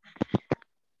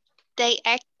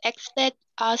expect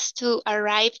us to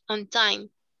arrive on time.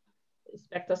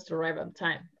 Expect us to arrive on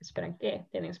time. Esperan que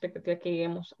tienen expectativa que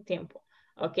lleguemos a tiempo.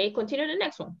 Okay, continue the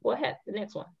next one. Go ahead, the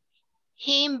next one.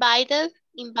 He invited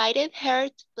her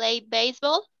to play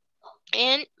baseball,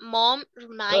 and mom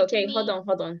reminded me. Okay, hold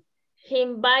on. He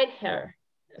invited her.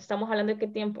 Estamos hablando de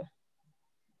qué tiempo?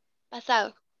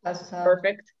 Pasado.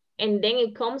 Perfect. And then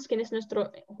it comes, ¿quién es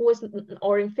nuestro, who is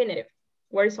our infinitive?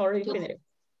 Where is our infinitive?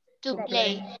 To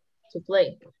play. To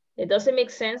play. It doesn't make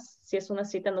sense. Si es una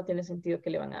cita, no tiene sentido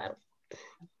que le van a dar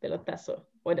pelotazo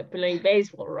or to play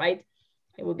baseball, right?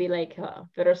 It would be like,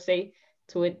 better say,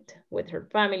 to it with her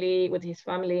family, with his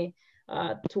family,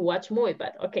 to watch movie,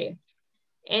 but okay.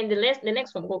 And the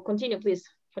next one, we'll continue, please.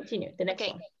 Continue, the next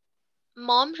one.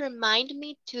 Mom reminded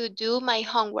me to do my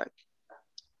homework.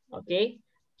 Okay,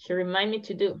 she reminded me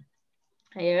to do.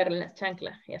 Ahí agarren las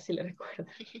chanclas, y así le recuerdo.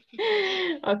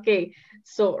 Okay,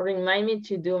 so remind me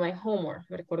to do my homework.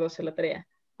 Me recuerdo hacer la tarea.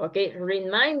 Okay,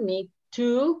 remind me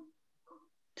to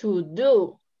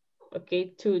do.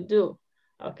 Okay, to do.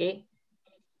 Okay,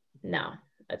 now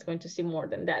let's going to see more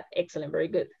than that. Excellent, very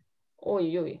good.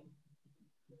 Uy, uy.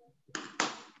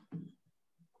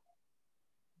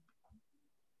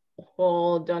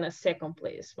 Hold on a second,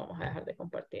 please. Vamos a dejar de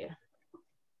compartir.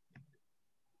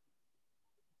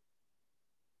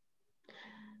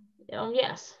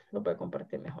 Yes, lo puedo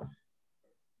compartir mejor.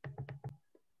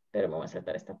 Pero me voy a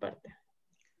saltar esta parte.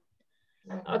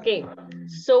 Okay,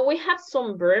 so we have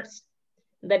some verbs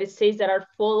that it says that are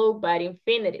followed by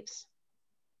infinitives.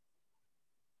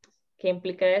 ¿Qué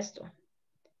implica esto?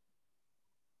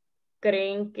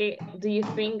 ¿Creen que, do you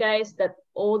think, guys, that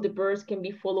all the verbs can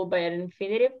be followed by an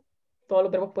infinitive? Todos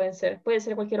los verbos puede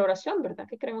ser cualquier oración, ¿verdad?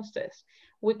 ¿Qué creen ustedes?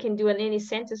 We can do any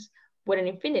sentence with an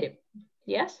infinitive.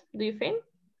 Yes, do you think?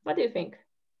 What do you think?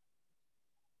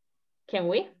 Can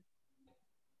we?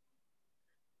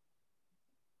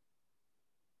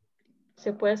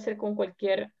 ¿Se puede hacer con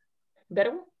cualquier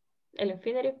verbo? El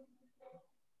infinitive.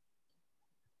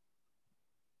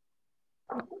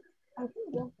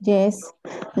 Yes.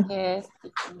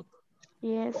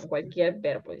 Yes. Con cualquier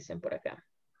verbo, dicen por acá.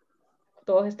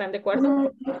 ¿Todos están de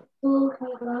acuerdo?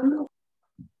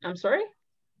 I'm sorry?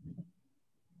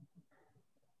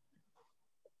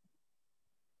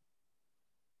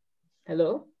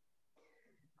 Hello?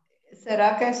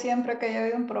 ¿Será que siempre que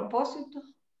haya un propósito?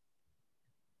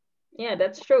 Yeah,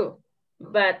 that's true.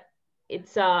 But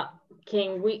it's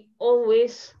can we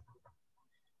always?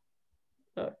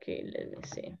 Okay, let me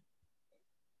see.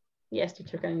 Yes,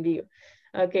 teacher, can do.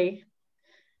 Okay.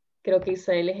 Creo que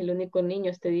Isael es el único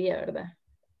niño este día, ¿verdad?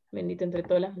 Bendito entre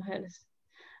todas las mujeres.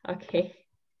 Okay.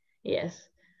 Yes.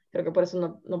 Creo que por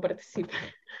eso no participa.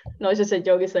 No, eso es el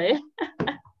joke, Isael.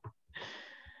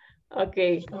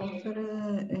 Okay.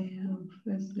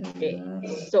 Okay.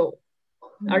 So,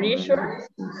 are you sure?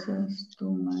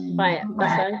 Vaya,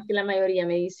 basado en que la mayoría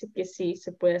me dice que sí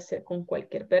se puede hacer con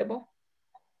cualquier verbo.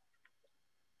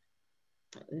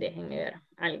 déjenme ver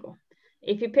algo.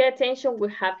 If you pay attention,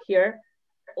 we have here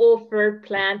offer,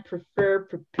 plan, prefer,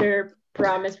 prepare,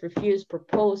 promise, refuse,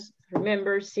 propose,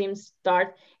 remember, seem,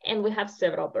 start, and we have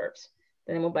several verbs.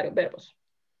 Tenemos varios verbos.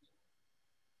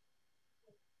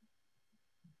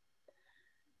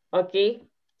 Okay,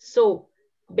 so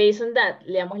based on that,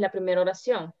 leamos la primera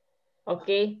oración.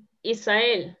 Okay,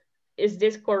 Isael, is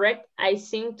this correct? I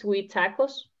sing to eat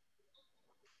tacos.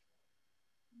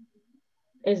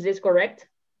 Is this correct?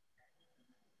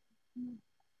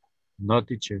 No,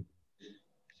 teacher.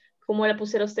 ¿Cómo la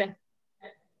pusiera usted?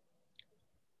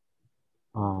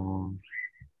 I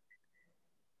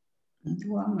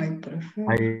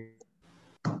prefer.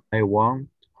 I want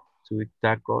to eat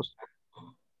tacos,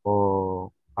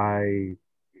 or I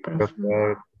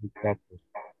prefer to eat tacos.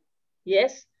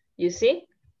 Yes, you see?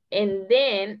 And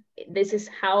then this is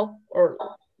how, or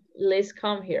let's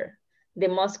come here. The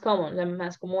most common, la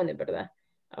más común, ¿verdad?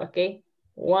 Okay,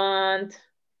 want,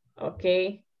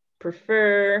 okay,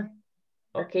 prefer,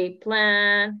 okay,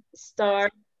 plan,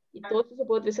 start. Y todo eso se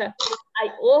puede utilizar. I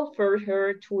offered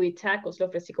her to eat tacos. Le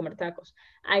ofrecí comer tacos.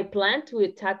 I plan to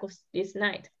eat tacos this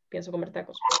night. Pienso comer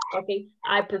tacos. Okay,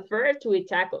 I prefer to eat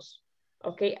tacos.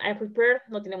 Okay, I prefer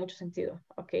no tiene mucho sentido.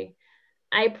 Okay,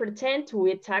 I pretend to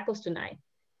eat tacos tonight.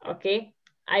 Okay,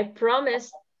 I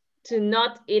promise to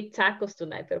not eat tacos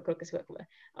tonight, pero creo que se va a comer.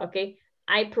 Okay,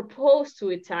 I propose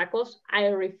to eat tacos. I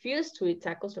refuse to eat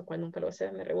tacos, lo cual nunca lo voy a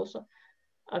hacer, me rehuso.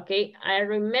 Okay, I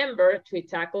remember to eat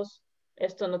tacos.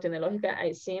 Esto no tiene lógica.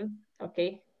 I seem,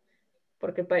 okay,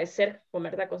 porque parecer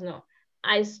comer tacos, no.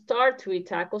 I start to eat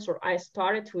tacos, or I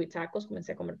started to eat tacos,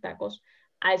 comencé a comer tacos.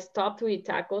 I stopped to eat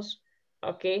tacos,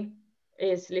 okay.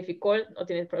 Significó, no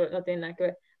tiene nada que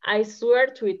ver. I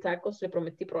swear to eat tacos, le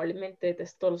prometí, probablemente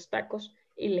detestó los tacos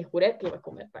y le juré que iba a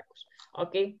comer tacos,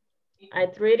 ok. I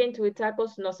threatened to eat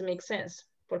tacos, no se make sense,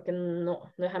 porque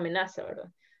no es amenaza,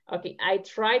 ¿verdad? Ok, I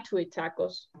try to eat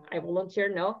tacos, I volunteer,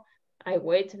 no. I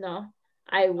wait, no.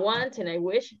 I want and I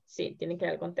wish, sí, tiene que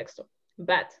dar el contexto.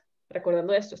 But,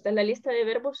 recordando esto, esta es la lista de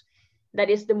verbos that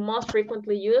is the most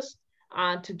frequently used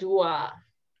to do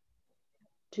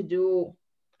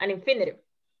an infinitive,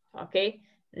 ok.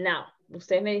 Now,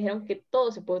 ustedes me dijeron que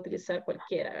todo se puede utilizar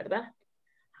cualquiera, ¿verdad?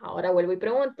 Ahora vuelvo y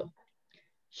pregunto.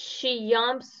 She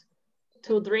jumps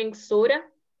to drink soda.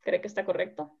 ¿Cree que está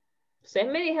correcto?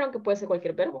 Ustedes me dijeron que puede ser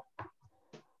cualquier verbo.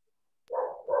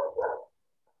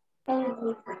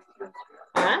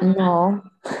 ¿Ah? No.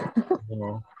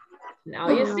 No. Now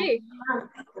you see.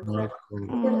 No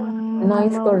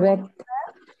is correct.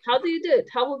 How do you do it?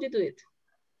 How would you do it?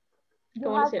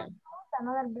 ¿Cómo lo hicieron?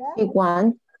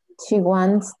 She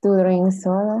wants to drink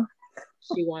soda.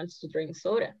 She wants to drink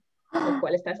soda. Lo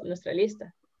cual está en nuestra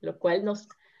lista. Lo cual nos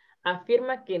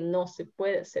afirma que no se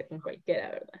puede hacer con cualquiera,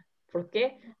 ¿verdad? ¿Por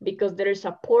qué? Because there is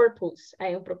a purpose.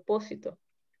 Hay un propósito.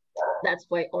 That's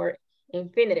why or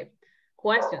infinitive.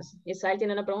 Questions. Isabel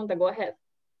tiene una pregunta. Go ahead.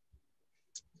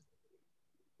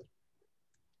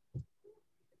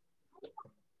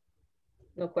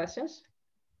 No questions?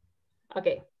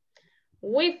 Okay.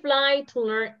 We fly to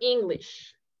learn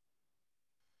English.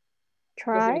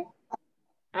 Try.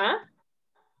 Huh?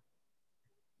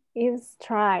 Is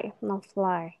try, not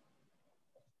fly.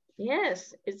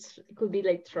 Yes, it could be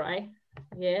like try.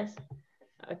 Yes.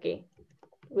 Okay.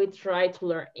 We try to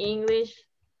learn English.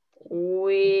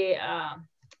 We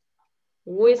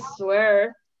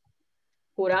swear.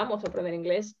 Juramos aprender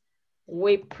inglés.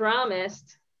 We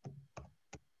promised.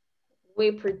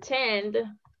 We pretend.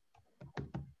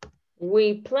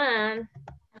 We plan.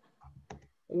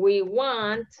 We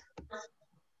want.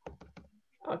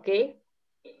 Okay.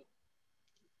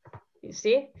 You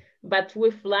see? But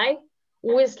we fly.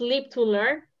 We sleep to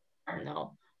learn.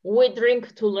 No. We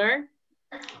drink to learn.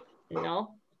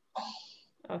 No.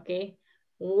 Okay.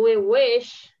 We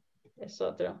wish. Es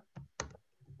otro.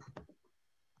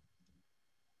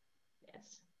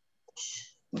 Yes.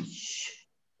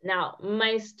 Now,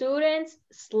 my students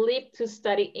sleep to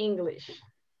study English.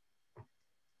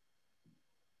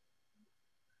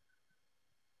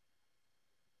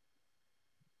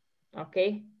 Ok,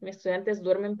 mis estudiantes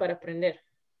duermen para aprender.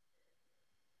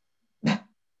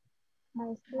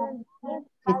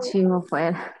 Qué chivo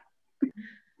fuera.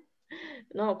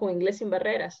 No, con inglés sin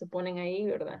barreras se ponen ahí,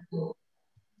 ¿verdad?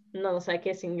 No sabe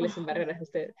qué es inglés sin barreras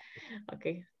usted. Ok,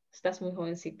 estás muy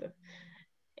jovencito.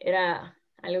 Era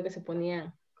algo que se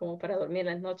ponía como para dormir en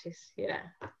las noches.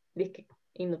 Era, disque,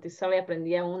 hipnotizaba y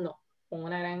aprendía uno con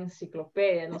una gran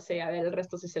enciclopedia, no sé, a ver el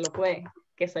resto si se lo puede,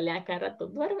 que salía cada rato.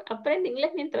 Aprende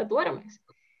inglés mientras duermes.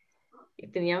 Y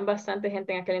tenían bastante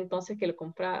gente en aquel entonces que lo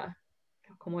compraba,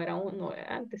 como era uno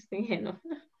antes, dije, ¿no?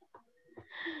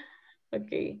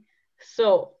 Ok.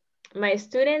 So, my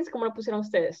students, ¿cómo lo pusieron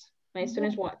ustedes? My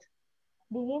students what?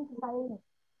 Begin to study.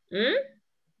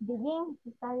 Begin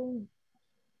to study.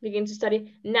 Begin to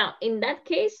study. Now, in that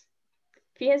case,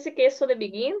 fíjense que eso de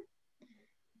begin,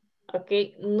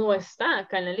 ok, no está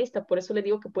acá en la lista. Por eso le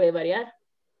digo que puede variar.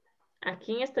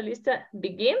 Aquí en esta lista,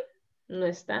 begin, no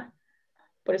está.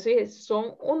 Por eso dije,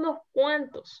 son unos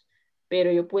cuantos.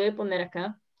 Pero yo puedo poner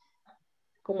acá,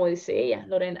 como dice ella,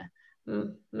 Lorena.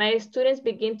 My students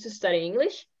begin to study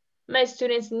English. My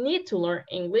students need to learn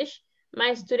English.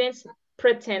 My students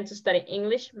pretend to study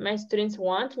English. My students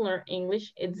want to learn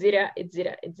English, etc.,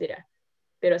 etc., etc.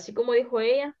 Pero así como dijo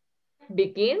ella,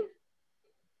 begin,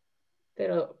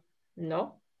 pero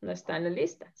no está en la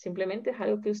lista. Simplemente es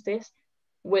algo que ustedes,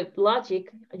 with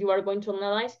logic, you are going to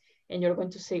analyze and you're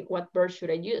going to say, what verb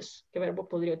should I use? ¿Qué verbo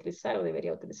podría utilizar o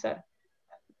debería utilizar?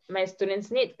 My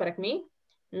students need, para mí,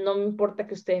 no me importa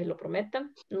que ustedes lo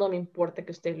prometan, no me importa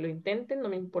que ustedes lo intenten, no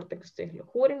me importa que ustedes lo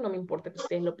juren, no me importa que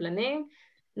ustedes lo planeen,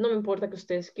 no me importa que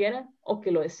ustedes quieran o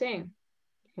que lo deseen.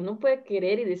 Uno puede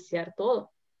querer y desear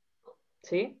todo,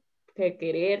 ¿sí? Que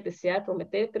querer, desear,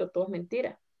 prometer, pero todo es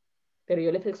mentira. Pero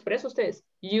yo les expreso a ustedes,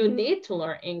 you need to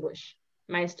learn English.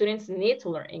 My students need to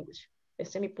learn English.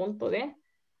 Este es mi punto de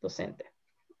docente.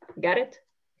 Got it?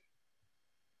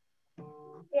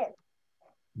 Yes.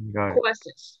 Got it.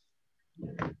 Questions?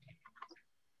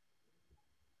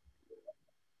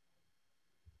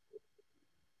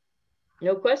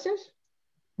 No questions?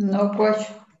 No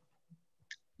question.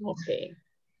 Ok.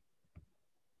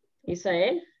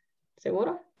 Isael,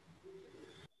 ¿seguro?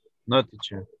 No,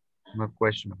 teacher. No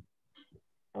question.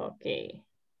 Ok.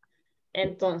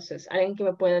 Entonces, alguien que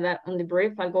me pueda dar un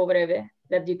debrief, algo breve,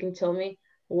 that you can tell me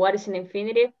what is an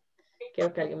infinitive.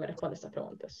 Quiero que alguien me responda estas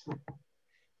preguntas.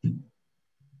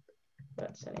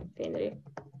 What's an infinitive?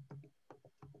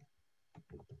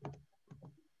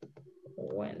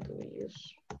 When do we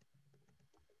use?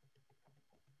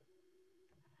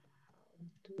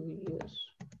 Do we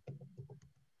use?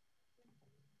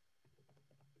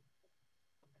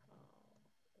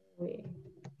 We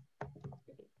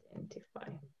identify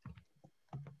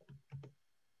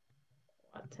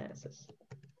what tenses?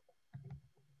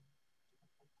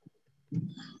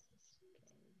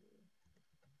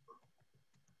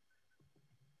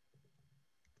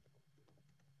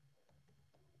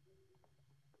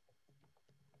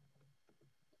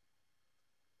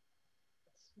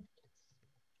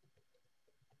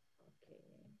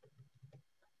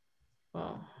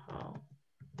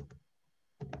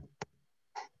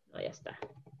 No, ya está.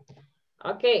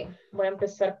 Ok, voy a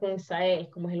empezar con Isael,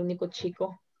 como es el único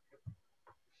chico.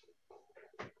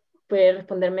 Puede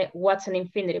responderme, what's an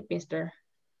infinitive, mister?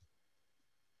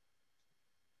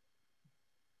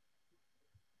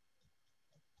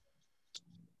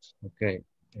 Okay.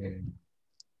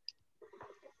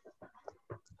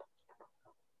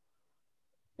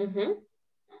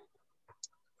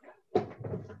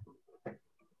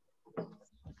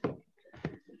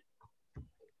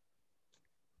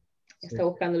 Está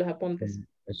buscando los apuntes.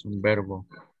 Es un verbo.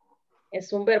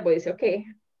 Es un verbo, dice, ok.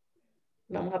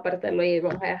 Vamos a apartarlo ahí,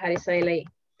 vamos a dejar Isael ahí.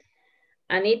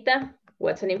 Anita,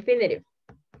 what's an infinitive?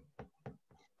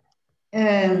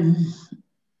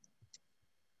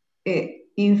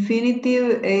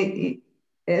 Infinitive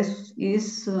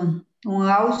is un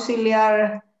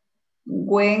auxiliar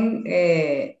when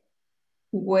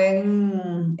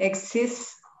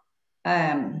exists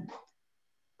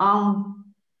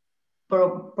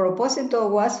propósito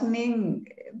was mean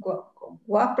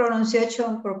what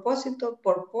pronunciation propósito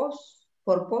purpose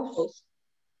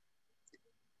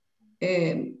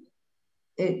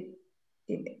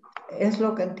es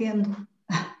lo que entiendo.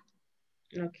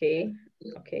 Ok.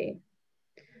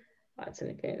 What's an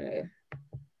infinitive?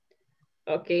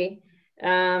 Ok.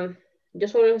 Yo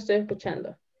solo lo estoy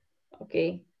escuchando. Ok.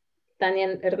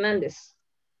 Tania Hernández.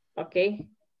 Ok.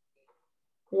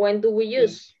 When do we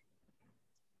use?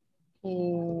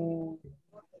 When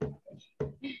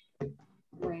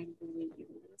do we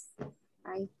use?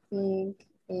 I think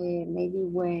maybe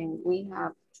when we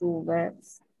have two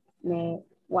verbs,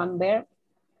 one verb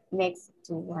next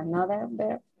to another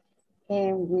verb,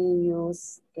 and we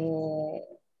use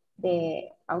the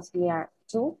auxiliar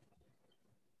to.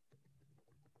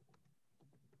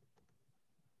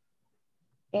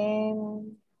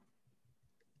 And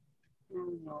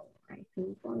no, I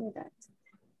think only that.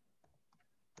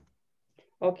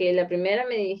 Ok, la primera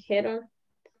me dijeron,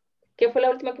 ¿qué fue la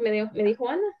última que me dijo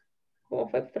Ana? ¿Cómo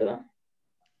fue? Perdón.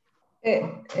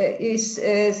 Es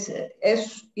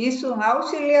un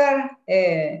auxiliar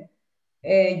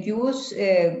use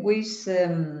with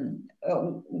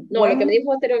no, lo que me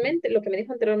dijo anteriormente,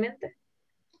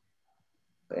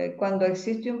 cuando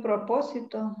existe un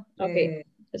propósito. Ok,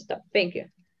 stop. Thank you.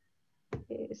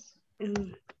 Yes.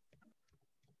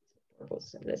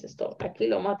 Let's stop. Aquí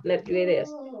lo vamos a tener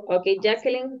ideas. Ok,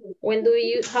 Jacqueline,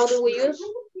 how do we use?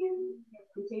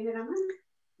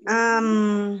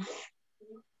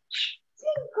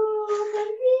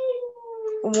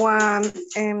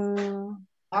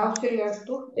 Auxiliar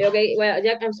tú. Okay, well,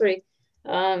 Jack, I'm sorry.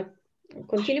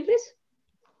 Continue, please.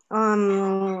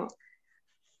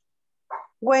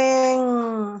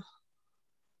 When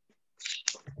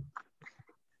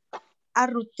a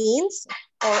routines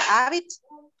or habits.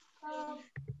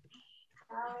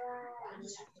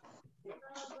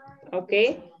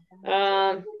 Okay.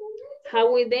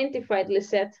 How we identified,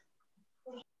 Lisette?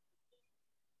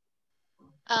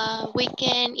 We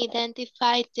can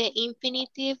identify the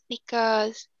infinitive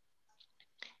because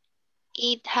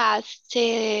it has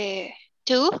the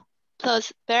to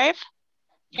plus verb,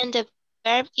 and the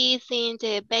verb is in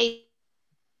the base.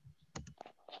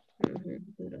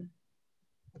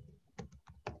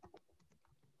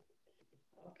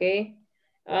 Okay.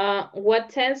 What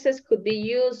tenses could be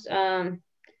used,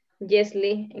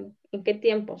 Jesly? ¿En qué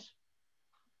tiempos?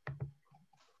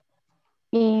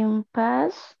 In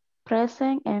past,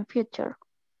 present, and future.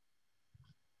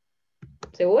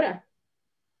 ¿Segura?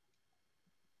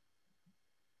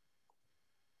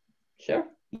 Sure.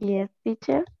 Yes,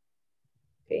 teacher.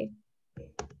 Okay.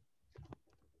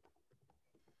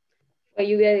 Fue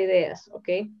lluvia de ideas, ok.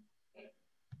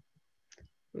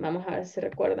 Vamos a ver si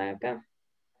recuerdan acá.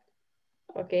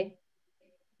 Ok.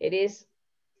 It is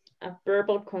a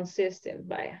verbal consistent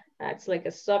by, acts like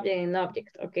a subject and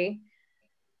object, okay?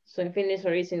 So infinite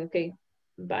or reason, okay,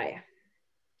 by.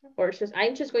 Or just,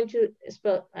 I'm just going to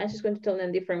tell them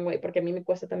a different way, porque a mí me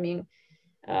cuesta también,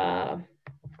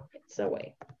 it's a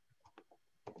way.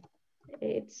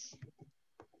 It's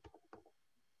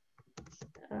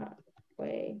a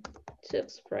way to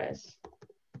express.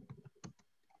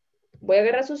 Voy a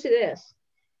agarrar sus ideas.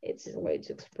 It's a way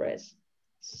to express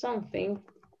something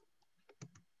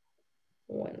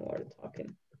when we're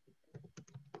talking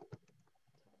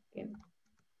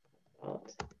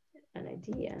about an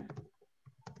idea.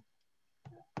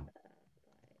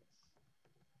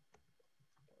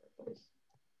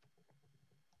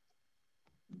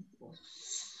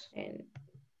 And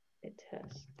it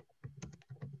has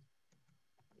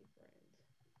different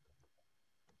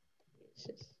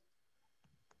uses.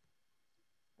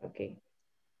 Okay,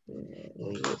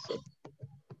 we use it.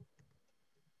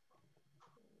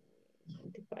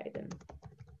 Identify them.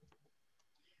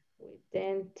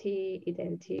 We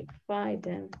identify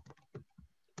them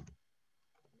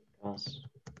because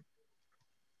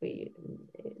we,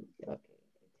 okay,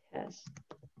 it has,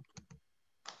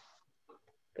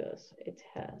 because it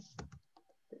has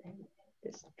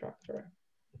the structure.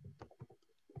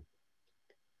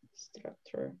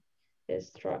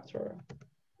 Is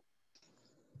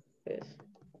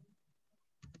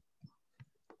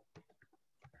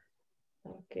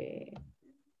okay.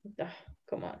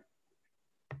 Come on.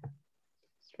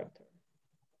 Structure.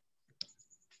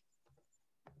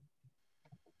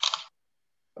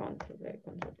 Control.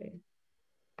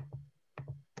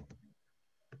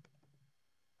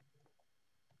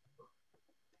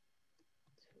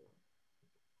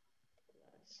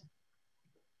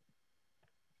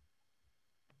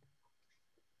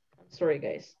 I'm sorry,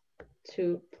 guys.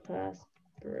 2 plus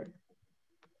verb.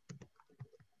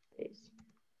 Base.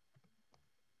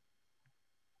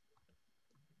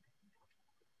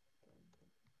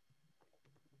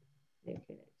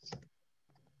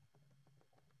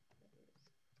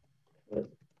 Could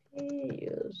be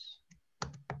used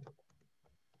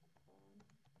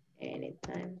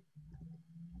anytime.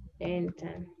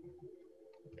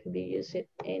 Could be used at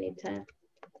anytime.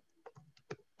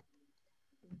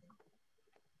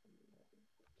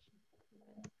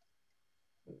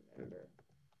 Remember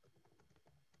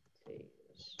to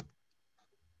use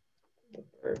the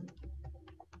verb.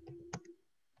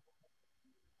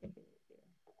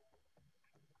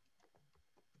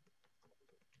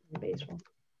 Base one.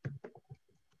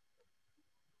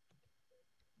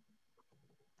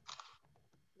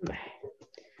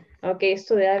 Ok,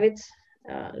 esto de habits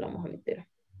lo vamos a meter.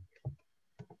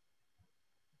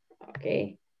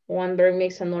 Ok, one verb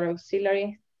makes another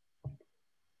auxiliary.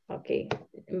 Ok,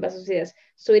 en base a sus ideas.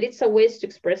 So it is a way to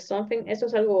express something. Eso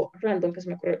es algo random que se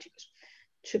me ocurrió, chicos.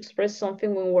 To express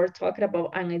something when we're talking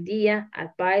about an idea,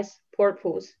 advice,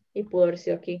 purpose. Y pudo haber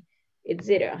sido aquí,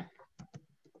 etc.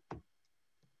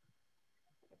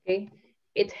 Ok,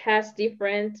 it has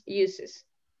different uses.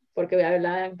 Porque voy a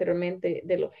hablar anteriormente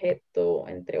del objeto,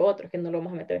 entre otros, que no lo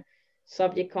vamos a meter.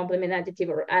 Subject, complement, adjective,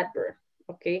 or adverb.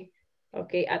 Ok.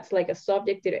 Okay, acts like a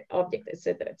subject, object,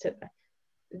 etc., etc.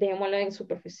 Dejémoslo en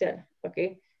superficial,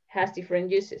 okay? Has different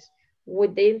uses. We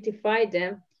identify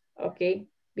them, okay?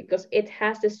 Because it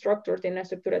has the structure in la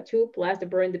estructura 2 plus the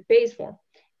verb in the base form.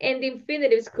 And the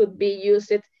infinitives could be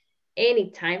used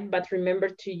anytime, but remember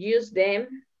to use them.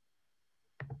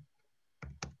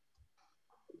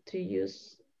 To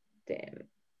use them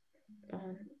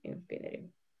on infinitive.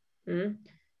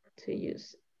 To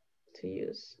use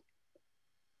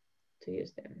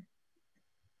them.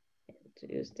 To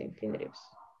use the infinitives.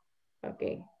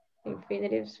 Okay,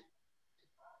 infinitives.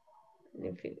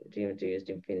 To use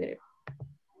the infinitive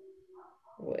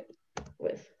with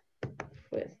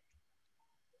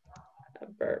a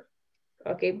verb.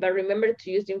 Okay, but remember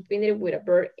to use the infinitive with a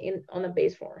verb on a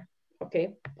base form.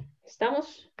 Okay,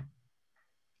 ¿estamos?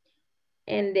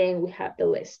 And then we have the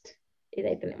list. Y de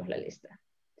ahí tenemos la lista.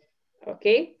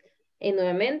 Okay, y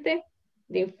nuevamente,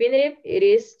 the infinitive, it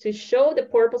is to show the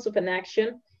purpose of an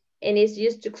action and is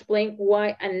used to explain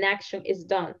why an action is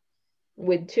done.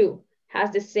 With to,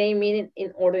 has the same meaning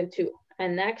in order to.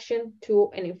 An action, to,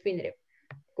 an infinitive.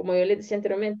 Como yo les decía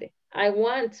anteriormente, I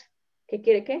want, ¿qué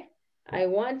quiere qué? I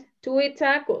want to eat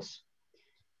tacos.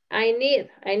 I need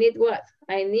what?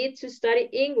 I need to study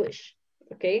English,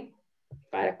 okay?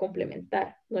 Para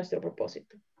complementar nuestro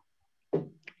propósito.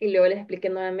 Y luego les expliqué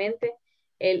nuevamente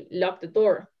el lock the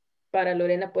door. Para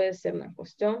Lorena puede ser una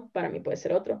cuestión, para mí puede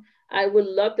ser otro. I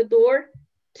will lock the door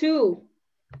to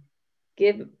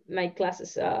give my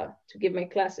classes,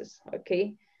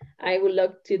 okay? I will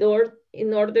lock the door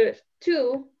in order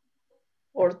to,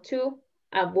 or to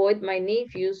avoid my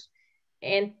nephews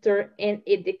enter and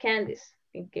eat the candies.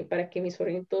 Para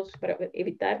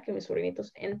evitar que mis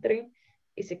sobrinitos entren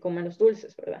y se coman los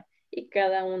dulces, ¿verdad? Y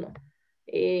cada uno.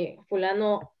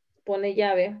 Fulano pone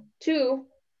llave to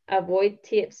avoid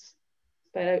thieves,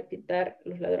 para evitar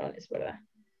los ladrones, ¿verdad?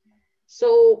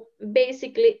 So,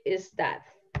 basically is that.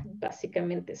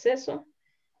 Básicamente es eso.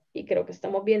 Y creo que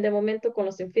estamos bien de momento con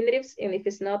los infinitives. And if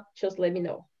it's not, just let me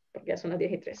know. Porque ya son las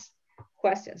 10:03.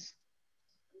 Questions?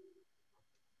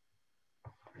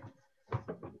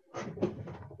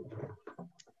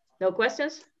 No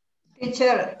questions?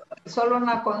 Teacher, solo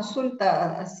una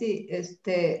consulta, así,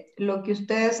 lo que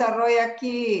usted desarrolla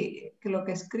aquí, que lo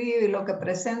que escribe y lo que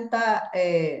presenta,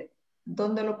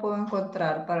 ¿dónde lo puedo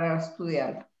encontrar para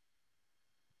estudiarlo?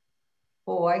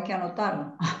 ¿O hay que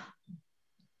anotarlo?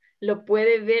 Lo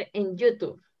puede ver en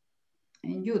YouTube.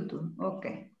 En YouTube, ok.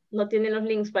 No tiene los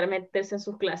links para meterse en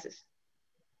sus clases.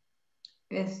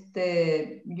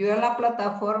 Yo en la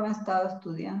plataforma he estado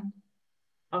estudiando.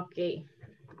 Ok.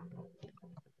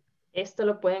 Esto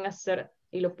lo pueden hacer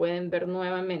y lo pueden ver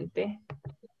nuevamente.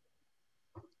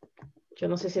 Yo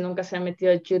no sé si nunca se han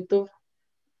metido a YouTube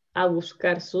a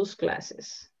buscar sus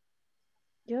clases.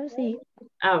 Yo sí.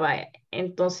 Ah, vaya.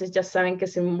 Entonces ya saben que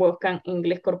se buscan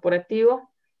inglés corporativo,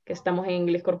 que estamos en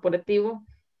inglés corporativo.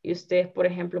 Y ustedes, por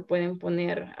ejemplo, pueden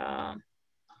poner...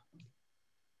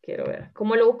 quiero ver.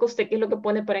 ¿Cómo lo busca usted? ¿Qué es lo que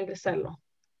pone para ingresarlo?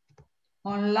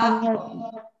 Online.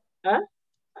 ¿Ah?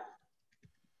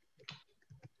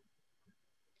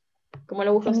 ¿Cómo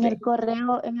lo busca usted? En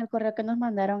el correo que nos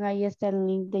mandaron, ahí está el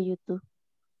link de YouTube.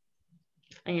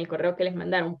 En el correo que les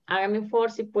mandaron. Háganme un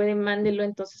favor, si pueden, mándenlo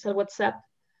entonces al WhatsApp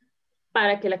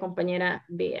para que la compañera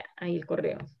vea ahí el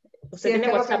correo. ¿Usted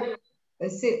tiene WhatsApp?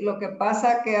 Sí, lo que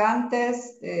pasa que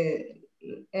antes,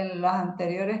 en las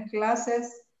anteriores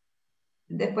clases,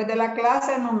 después de la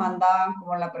clase nos mandaban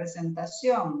como la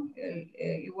presentación,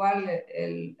 igual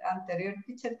el anterior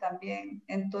teacher también.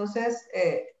 Entonces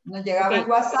nos llegaba el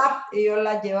WhatsApp y yo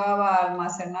la llevaba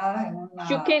almacenada en una...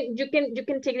 You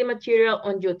can take the material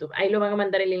on YouTube. Ahí lo van a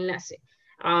mandar el enlace.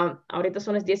 Ahorita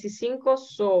son las 10:05,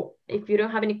 so if you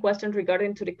don't have any questions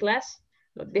regarding to the class,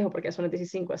 lo dejo porque son las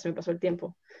 10:05, así me pasó el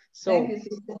tiempo. So,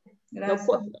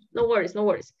 no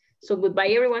worries. So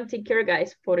goodbye everyone, take care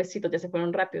guys. Pobrecitos, ya se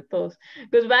fueron rápido todos.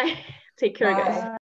 Goodbye, take care guys.